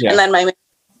something. Yeah. And then my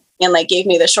man like gave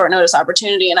me the short notice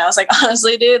opportunity. And I was like,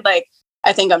 honestly, dude, like,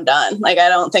 I think I'm done. Like, I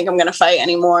don't think I'm going to fight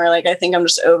anymore. Like, I think I'm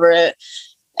just over it.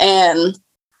 And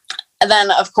then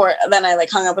of course, then I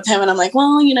like hung up with him, and I'm like,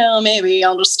 well, you know, maybe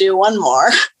I'll just do one more.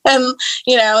 And,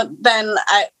 you know, then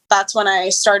that's when I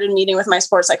started meeting with my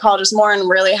sports psychologist more, and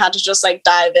really had to just like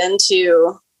dive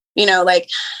into, you know, like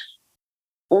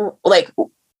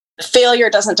failure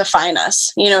doesn't define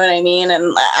us. You know what I mean?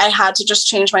 And I had to just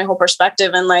change my whole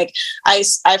perspective. And like,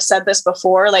 I've said this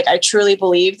before, like, I truly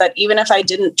believe that even if I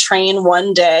didn't train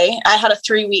one day, I had a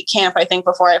 3-week camp, I think,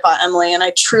 before I fought Emily. And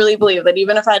I truly believe that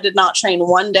even if I did not train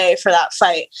one day for that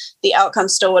fight, the outcome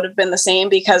still would have been the same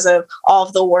because of all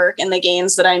of the work and the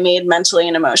gains that I made mentally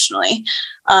and emotionally.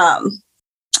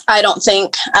 I don't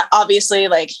think, obviously,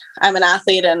 like, I'm an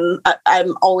athlete and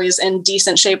I'm always in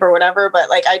decent shape or whatever, but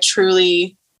like, I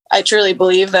truly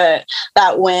believe that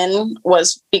win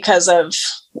was because of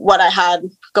what I had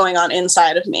going on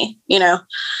inside of me, you know?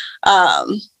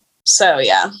 So,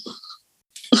 yeah.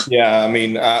 Yeah. I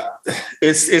mean,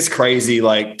 it's crazy.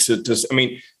 Like I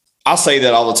mean, I'll say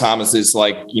that all the time is it's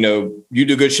like, you know, you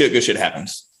do good shit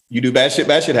happens. You do bad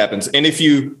shit happens. And if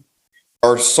you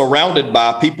are surrounded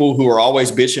by people who are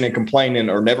always bitching and complaining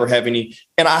or never have any,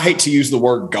 and I hate to use the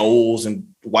word goals and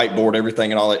whiteboard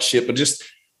everything and all that shit, but just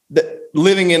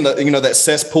living in the, you know, that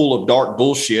cesspool of dark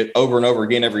bullshit over and over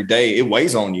again every day, it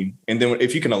weighs on you. And then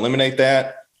if you can eliminate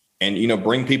that and, you know,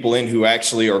 bring people in who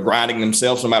actually are grinding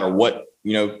themselves, no matter what,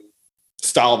 you know,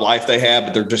 style of life they have,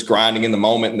 but they're just grinding in the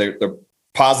moment, and they're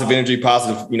positive energy,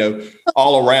 positive, you know,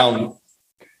 all around,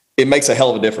 it makes a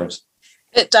hell of a difference.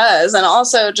 It does. And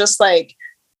also just like,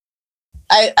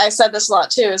 I said this a lot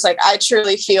too, is like, I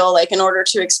truly feel like in order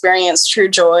to experience true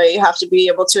joy, you have to be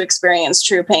able to experience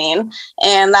true pain.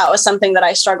 And that was something that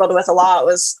I struggled with a lot,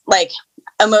 was like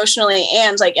emotionally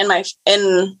and like in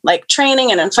like training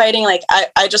and in fighting, like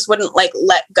I just wouldn't like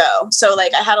let go. So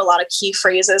like I had a lot of key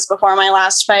phrases before my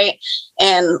last fight,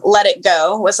 and let it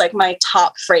go was like my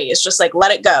top phrase, just like,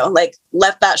 let it go, like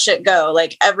let that shit go,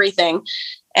 like everything.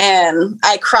 And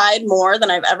I cried more than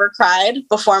I've ever cried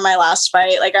before my last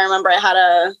fight. Like I remember I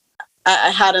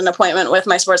had an appointment with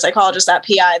my sports psychologist at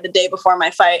PI the day before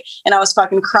my fight, and I was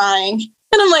fucking crying.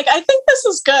 And I'm like, I think this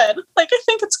is good. Like, I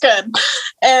think it's good.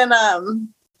 And,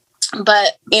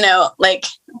 but you know, like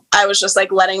I was just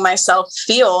like letting myself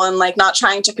feel and like not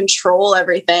trying to control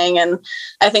everything. And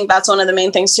I think that's one of the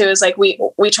main things too, is like, we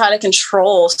try to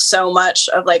control so much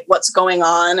of like what's going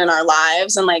on in our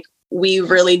lives. And like, we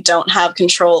really don't have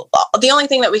control. The only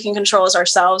thing that we can control is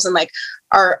ourselves and like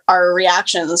our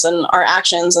reactions and our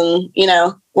actions. And, you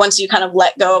know, once you kind of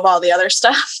let go of all the other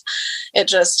stuff, it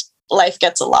just, life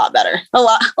gets a lot better, a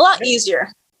lot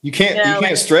easier. You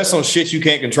can't stress on shit you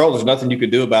can't control. There's nothing you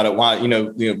could do about it. Why, you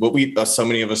know, but so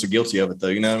many of us are guilty of it though.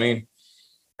 You know what I mean?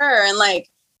 Sure. And like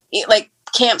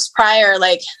camps prior,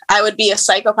 like I would be a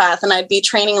psychopath and I'd be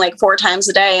training like 4 times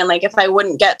a day. And like, if I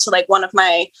wouldn't get to like one of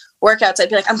my workouts, I'd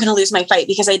be like, I'm going to lose my fight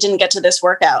because I didn't get to this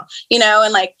workout, you know?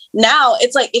 And like, now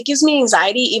it's like, it gives me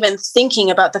anxiety even thinking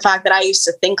about the fact that I used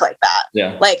to think like that.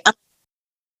 Yeah. Like,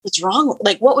 what's wrong?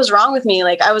 Like, what was wrong with me?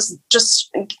 Like, I was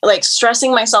just like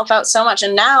stressing myself out so much.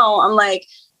 And now I'm like,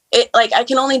 I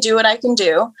can only do what I can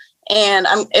do. And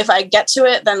if I get to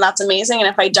it, then that's amazing. And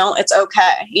if I don't, it's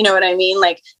okay. You know what I mean?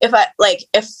 Like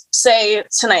if say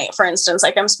tonight, for instance,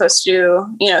 like I'm supposed to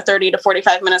do, you know, 30 to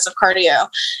 45 minutes of cardio.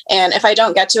 And if I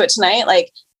don't get to it tonight,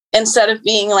 like instead of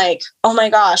being like, oh my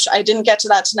gosh, I didn't get to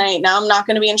that tonight, now I'm not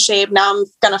going to be in shape, now I'm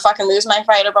going to fucking lose my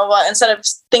fight or blah, blah, blah. Instead of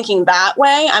thinking that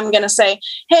way, I'm going to say,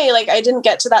 hey, like I didn't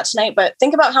get to that tonight, but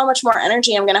think about how much more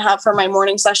energy I'm going to have for my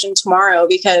morning session tomorrow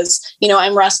because, you know,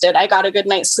 I'm rested. I got a good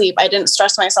night's sleep. I didn't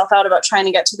stress myself out about trying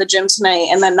to get to the gym tonight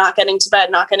and then not getting to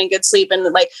bed, not getting good sleep.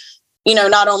 And like,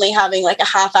 not only having like a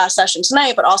half-ass session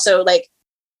tonight, but also like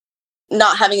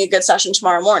not having a good session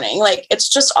tomorrow morning. Like, it's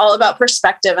just all about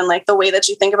perspective and like the way that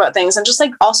you think about things, and just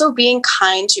like also being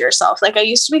kind to yourself. Like, I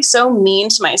used to be so mean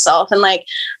to myself. And like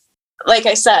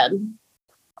I said,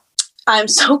 I'm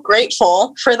so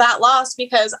grateful for that loss,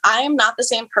 because I am not the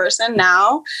same person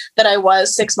now that I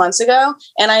was 6 months ago.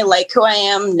 And I like who I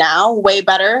am now way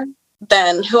better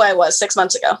than who I was 6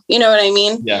 months ago. You know what I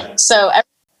mean? Yeah. So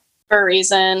for a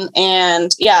reason.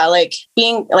 And yeah, like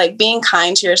being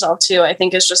kind to yourself too, I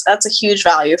think that's a huge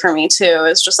value for me too.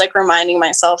 It's just like reminding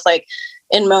myself, like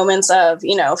in moments of,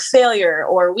 failure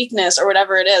or weakness or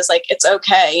whatever it is, like, it's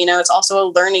okay. It's also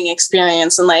a learning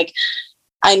experience. And like,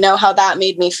 I know how that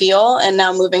made me feel. And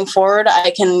now moving forward,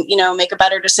 I can, make a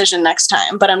better decision next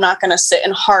time, but I'm not going to sit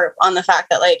and harp on the fact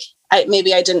that like,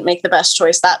 maybe I didn't make the best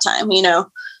choice that time,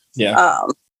 Yeah.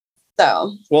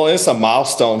 So. Well, it's a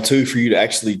milestone too, for you to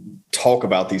actually talk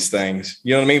about these things.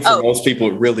 You know what I mean? For most people,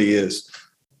 it really is.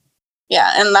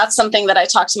 Yeah. And that's something that I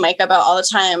talk to Mike about all the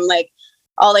time. Like,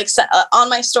 I'll like on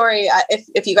my story,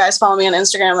 if you guys follow me on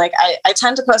Instagram, like I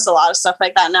tend to post a lot of stuff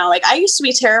like that now. Like, I used to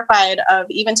be terrified of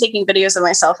even taking videos of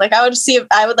myself. Like, I would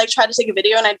like try to take a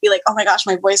video and I'd be like, oh my gosh,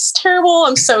 my voice is terrible.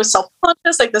 I'm so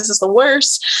self-conscious. Like, this is the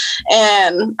worst.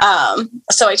 And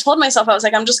so I told myself, I was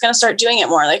like, I'm just going to start doing it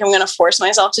more. Like, I'm going to force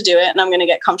myself to do it, and I'm going to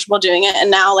get comfortable doing it. And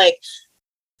now, like,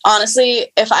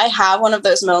 honestly, if I have one of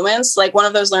those moments, like one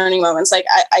of those learning moments, like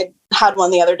I had one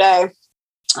the other day.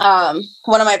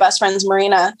 One of my best friends,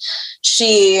 Marina,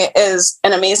 she is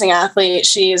an amazing athlete.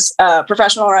 She's a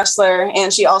professional wrestler,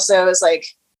 and she also is like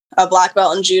a black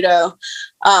belt in judo.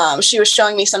 She was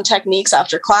showing me some techniques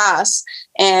after class,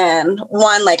 and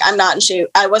one, like, I'm not in shape.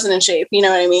 I wasn't in shape. You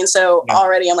know what I mean? So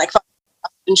already I'm like,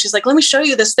 and she's like, let me show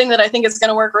you this thing that I think is going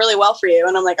to work really well for you.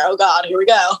 And I'm like, oh God, here we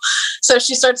go. So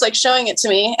she starts like showing it to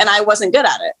me, and I wasn't good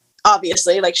at it.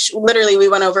 Obviously, like, literally we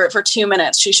went over it for 2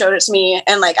 minutes. She showed it to me,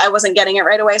 and like, I wasn't getting it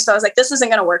right away. So I was like, this isn't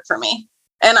going to work for me.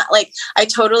 And I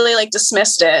totally like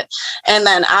dismissed it. And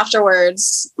then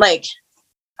afterwards, like,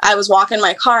 I was walking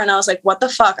my car and I was like, what the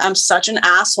fuck? I'm such an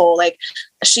asshole. Like,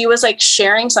 she was like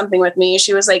sharing something with me.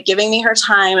 She was like giving me her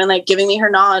time and like giving me her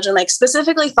knowledge, and like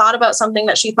specifically thought about something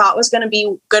that she thought was going to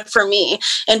be good for me.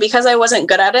 And because I wasn't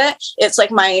good at it, it's like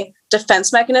my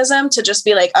defense mechanism to just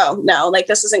be like, oh no, like,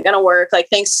 this isn't going to work. Like,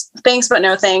 thanks, but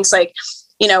no thanks. Like,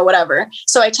 whatever.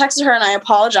 So I texted her and I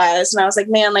apologized, and I was like,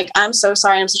 man, like, I'm so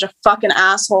sorry. I'm such a fucking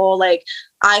asshole. Like,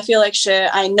 I feel like shit.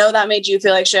 I know that made you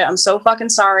feel like shit. I'm so fucking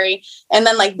sorry. And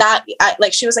then like that,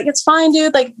 she was like, it's fine,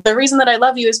 dude. Like, the reason that I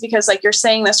love you is because like, you're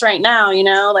saying this right now,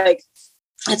 like,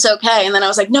 it's okay. And then I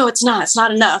was like, no, it's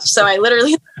not enough. So I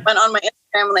literally went on my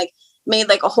Instagram and like made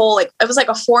like a whole, like, it was like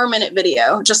a 4-minute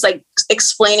video, just like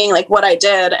explaining like what I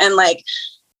did. And like,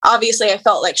 obviously I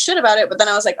felt like shit about it, but then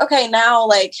I was like, okay, now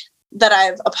like that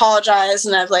I've apologized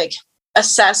and I've like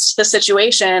assessed the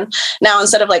situation, now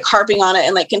instead of like harping on it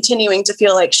and like continuing to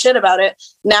feel like shit about it,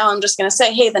 now I'm just going to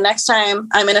say, hey, the next time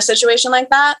I'm in a situation like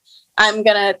that, I'm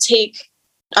going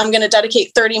to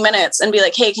dedicate 30 minutes and be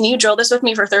like, hey, can you drill this with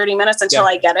me for 30 minutes until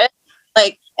I get it?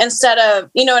 Like, instead of,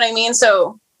 you know what I mean?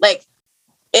 So like,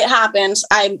 it happened.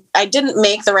 I didn't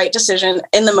make the right decision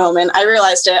in the moment. I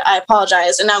realized it. I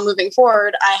apologized. And now moving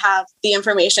forward, I have the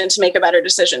information to make a better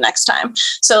decision next time.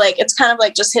 So like, it's kind of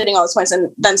like just hitting all those points,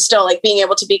 and then still like being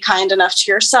able to be kind enough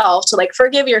to yourself to like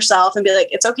forgive yourself and be like,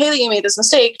 it's okay that you made this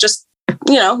mistake. Just,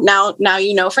 now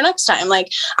for next time. Like,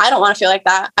 I don't want to feel like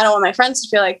that. I don't want my friends to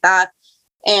feel like that.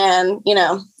 And,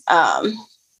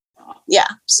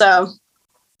 so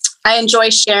I enjoy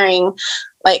sharing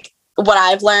like what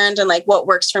I've learned and like what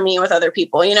works for me with other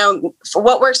people. For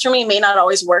what works for me may not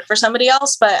always work for somebody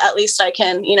else, but at least I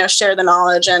can, share the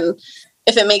knowledge, and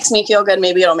if it makes me feel good,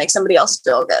 maybe it'll make somebody else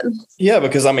feel good. Yeah,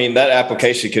 because I mean, that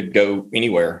application could go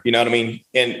anywhere, you know what I mean?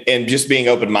 And just being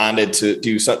open-minded to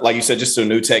do something, like you said, just a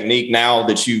new technique. Now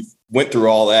that you've went through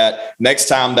all that, next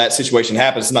time that situation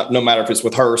happens, no matter if it's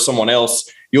with her or someone else,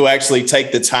 you'll actually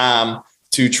take the time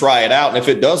to try it out. And if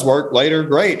it does work later,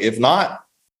 great. If not,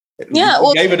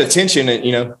 gave it attention,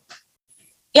 and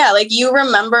yeah, like, you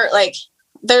remember, like,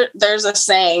 there's a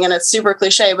saying, and it's super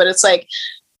cliche, but it's like,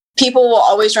 people will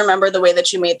always remember the way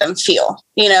that you made them feel.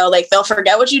 Like, they'll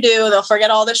forget what you do, they'll forget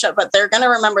all this shit, but they're going to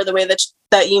remember the way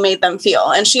that you made them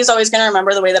feel. And she's always going to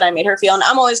remember the way that I made her feel, and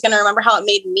I'm always going to remember how it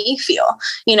made me feel.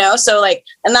 So like,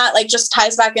 and that like just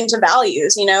ties back into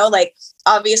values. Like,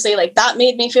 obviously, like, that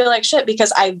made me feel like shit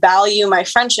because I value my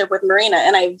friendship with Marina,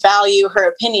 and I value her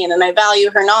opinion, and I value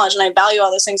her knowledge, and I value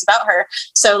all those things about her.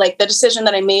 So like, the decision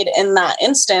that I made in that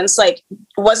instance, like,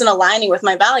 wasn't aligning with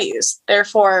my values.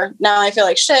 Therefore, now I feel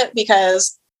like shit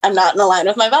because I'm not in line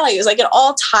with my values. Like it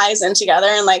all ties in together.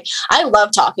 And like, I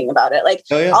love talking about it. Like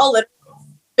I'll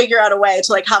figure out a way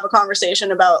to like have a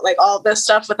conversation about like all this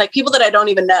stuff with like people that I don't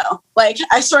even know. Like,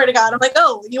 I swear to God, I'm like,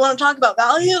 oh, you want to talk about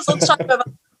values? Let's talk about.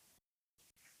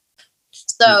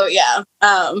 So yeah,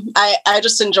 I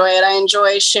just enjoy it. I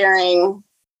enjoy sharing,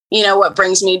 you know, what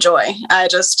brings me joy.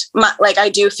 I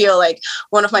do feel like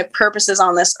one of my purposes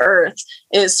on this earth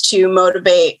is to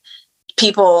motivate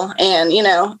people. And, you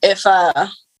know, if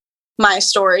my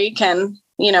story can,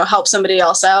 you know, help somebody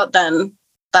else out, then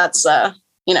that's,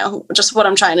 you know, just what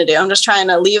I'm trying to do. I'm just trying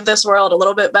to leave this world a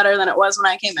little bit better than it was when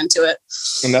I came into it.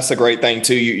 And that's a great thing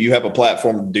too. You have a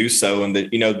platform to do so. And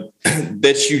that, you know,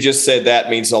 that you just said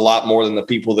that means a lot more than the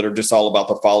people that are just all about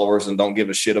the followers and don't give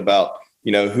a shit about,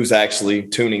 you know, who's actually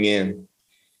tuning in.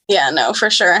 Yeah, no, for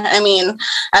sure. I mean,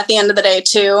 at the end of the day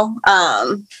too,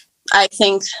 I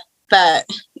think that,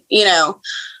 you know,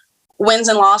 wins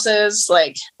and losses,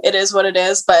 like it is what it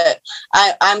is, but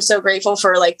I'm so grateful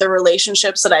for like the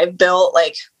relationships that I've built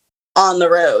like on the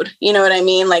road, you know what I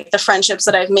mean? Like the friendships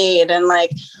that I've made, and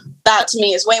like that to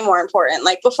me is way more important.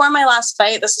 Like before my last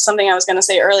fight, this is something I was going to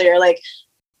say earlier, like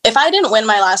if I didn't win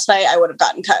my last fight, I would have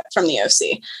gotten cut from the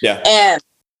OC. Yeah. And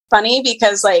funny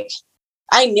because like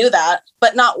I knew that,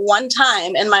 but not one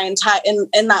time in my entire,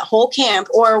 in that whole camp,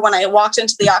 or when I walked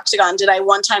into the octagon, did I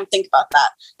one time think about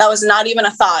that. That was not even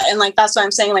a thought. And like, that's what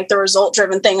I'm saying, like the result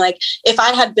driven thing. Like if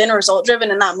I had been result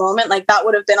driven in that moment, like that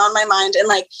would have been on my mind. And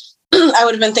like, I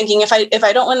would have been thinking if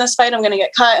I don't win this fight, I'm going to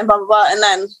get cut and blah, blah, blah. And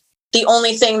then the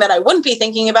only thing that I wouldn't be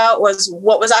thinking about was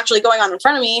what was actually going on in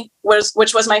front of me,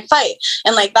 which was my fight.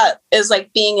 And like, that is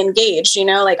like being engaged, you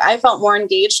know, like I felt more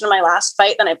engaged in my last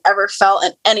fight than I've ever felt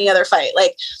in any other fight.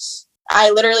 Like I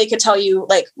literally could tell you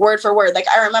like word for word. Like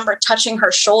I remember touching her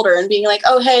shoulder and being like,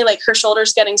 oh, hey, like her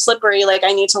shoulder's getting slippery. Like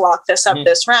I need to lock this up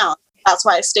this round. That's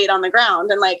why I stayed on the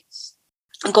ground. And like,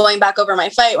 going back over my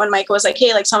fight, when Mike was like,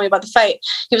 hey, like, tell me about the fight.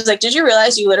 He was like, did you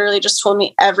realize you literally just told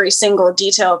me every single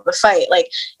detail of the fight? Like,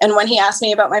 and when he asked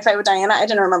me about my fight with Diana, I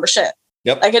didn't remember shit.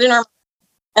 Yep. Like I didn't remember.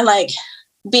 And like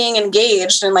being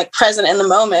engaged and like present in the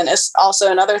moment is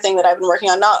also another thing that I've been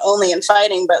working on, not only in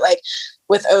fighting, but like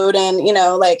with Odin, you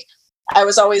know, like I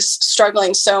was always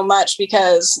struggling so much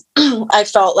because I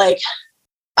felt like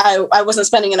I wasn't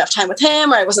spending enough time with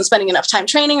him, or I wasn't spending enough time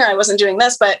training, or I wasn't doing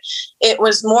this, but it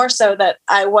was more so that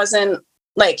I wasn't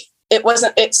like,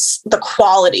 it's the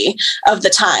quality of the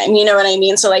time. You know what I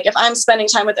mean? So like, if I'm spending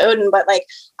time with Odin, but like,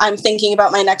 I'm thinking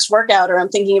about my next workout, or I'm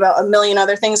thinking about a million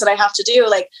other things that I have to do,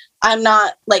 like, I'm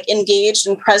not like engaged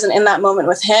and present in that moment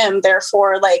with him.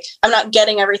 Therefore, like, I'm not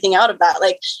getting everything out of that.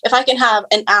 Like if I can have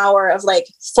an hour of like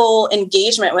full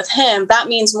engagement with him, that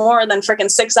means more than freaking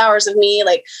 6 hours of me,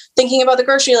 like thinking about the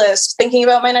grocery list, thinking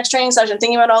about my next training session,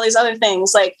 thinking about all these other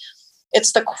things. Like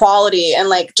it's the quality and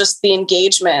like just the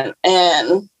engagement.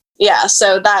 And yeah,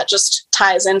 so that just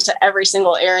ties into every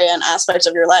single area and aspect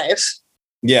of your life.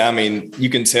 Yeah. I mean,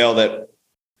 you can tell that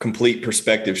complete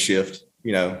perspective shift,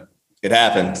 you know, it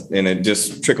happened and it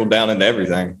just trickled down into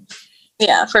everything.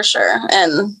 Yeah, for sure.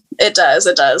 And it does.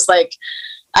 Like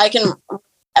I can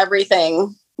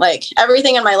everything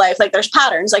in my life, like there's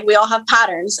patterns, like we all have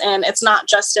patterns, and it's not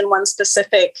just in one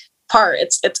specific part.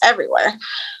 It's everywhere.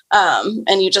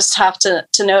 And you just have to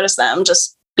notice them,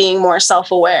 just being more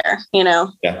self-aware, you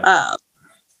know? Yeah.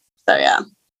 So yeah.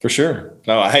 For sure.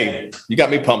 No, hey, you got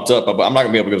me pumped up. I'm not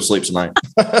gonna be able to go to sleep tonight.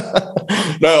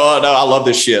 No, I love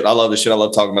this shit. I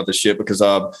love talking about this shit because,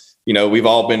 you know, we've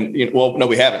all been, you know, well, no,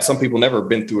 we haven't. Some people never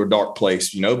been through a dark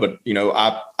place, you know, but, you know,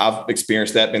 I've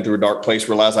experienced that, been through a dark place,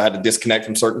 realized I had to disconnect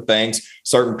from certain things,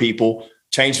 certain people,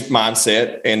 change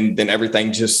mindset, and then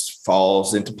everything just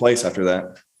falls into place after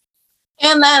that.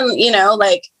 And then, you know,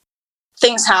 like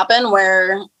things happen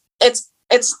where it's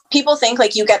people think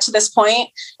like you get to this point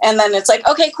and then it's like,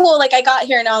 okay, cool. Like I got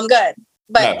here, now I'm good.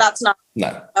 But that's not, no.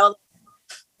 You know,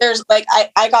 there's like,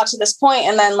 I got to this point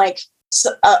and then like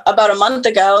about a month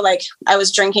ago, like I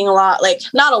was drinking a lot, like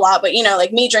not a lot, but you know,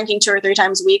 like me drinking 2 or 3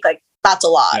 times a week, like that's a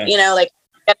lot, you know, like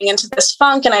getting into this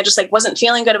funk, and I just like wasn't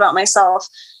feeling good about myself.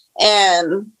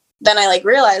 And then I like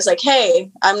realized like,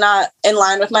 hey, I'm not in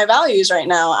line with my values right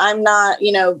now. I'm not,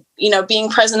 you know, being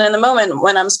present in the moment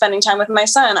when I'm spending time with my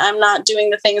son. I'm not doing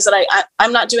the things that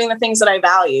I'm not doing the things that I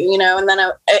value, you know, and then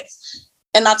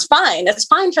and that's fine. It's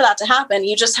fine for that to happen.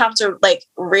 You just have to like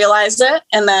realize it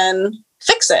and then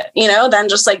fix it, you know, then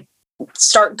just like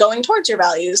start going towards your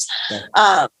values.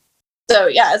 Yeah. So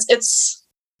yeah,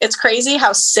 it's crazy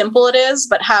how simple it is,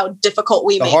 but how difficult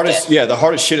we make it. Yeah, the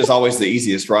hardest shit is always the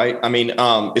easiest, right? I mean,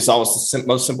 it's always the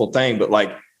most simple thing, but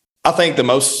like I think the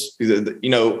most,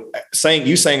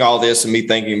 saying all this and me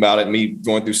thinking about it, and me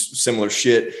going through similar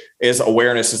shit, is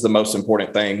awareness is the most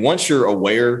important thing. Once you're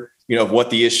aware, of what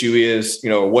the issue is,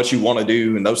 what you want to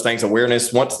do, and those things,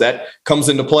 awareness, once that comes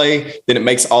into play, then it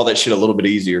makes all that shit a little bit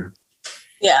easier.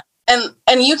 Yeah.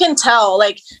 And you can tell,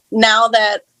 like, now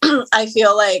that I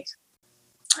feel like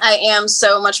I am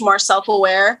so much more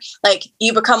self-aware, like,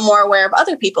 you become more aware of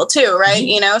other people too, right?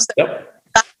 So Yep.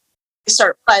 you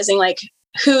start realizing, like,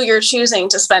 who you're choosing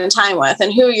to spend time with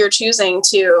and who you're choosing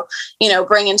to,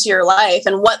 bring into your life,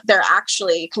 and what they're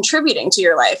actually contributing to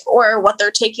your life or what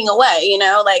they're taking away,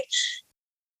 like,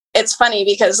 it's funny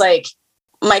because, like,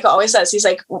 Mike always says, he's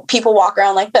like, people walk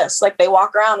around like this, like, they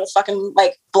walk around with fucking,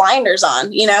 like, blinders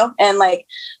on, and, like,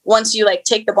 once you, like,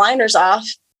 take the blinders off,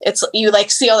 it's, you, like,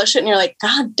 see all the shit and you're like,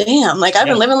 God damn, like, I've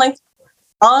been living like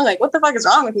wrong, like, what the fuck is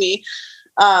wrong with me?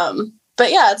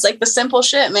 But yeah, it's like the simple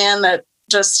shit, man, that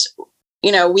just,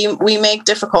 we make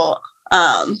difficult.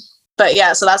 But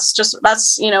yeah, so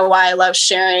that's, why I love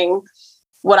sharing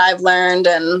what I've learned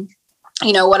and,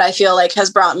 what I feel like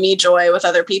has brought me joy with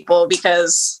other people,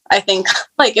 because I think,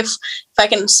 like, if I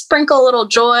can sprinkle a little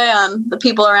joy on the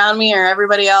people around me or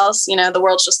everybody else, the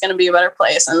world's just going to be a better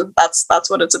place. And that's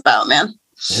what it's about, man.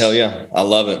 Hell yeah. I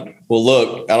love it. Well,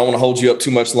 look, I don't want to hold you up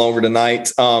too much longer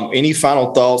tonight. Any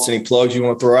final thoughts, any plugs you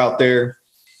want to throw out there?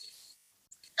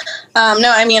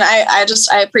 No, I mean,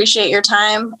 I appreciate your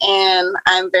time, and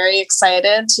I'm very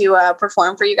excited to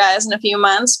perform for you guys in a few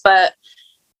months, but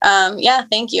yeah,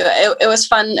 thank you. It was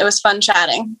fun. It was fun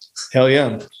chatting. Hell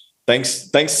yeah.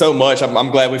 Thanks so much.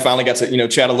 I'm glad we finally got to,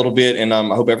 chat a little bit, and I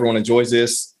hope everyone enjoys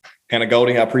this. Hannah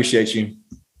Golding, I appreciate you.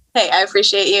 Hey, I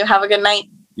appreciate you. Have a good night.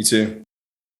 You too.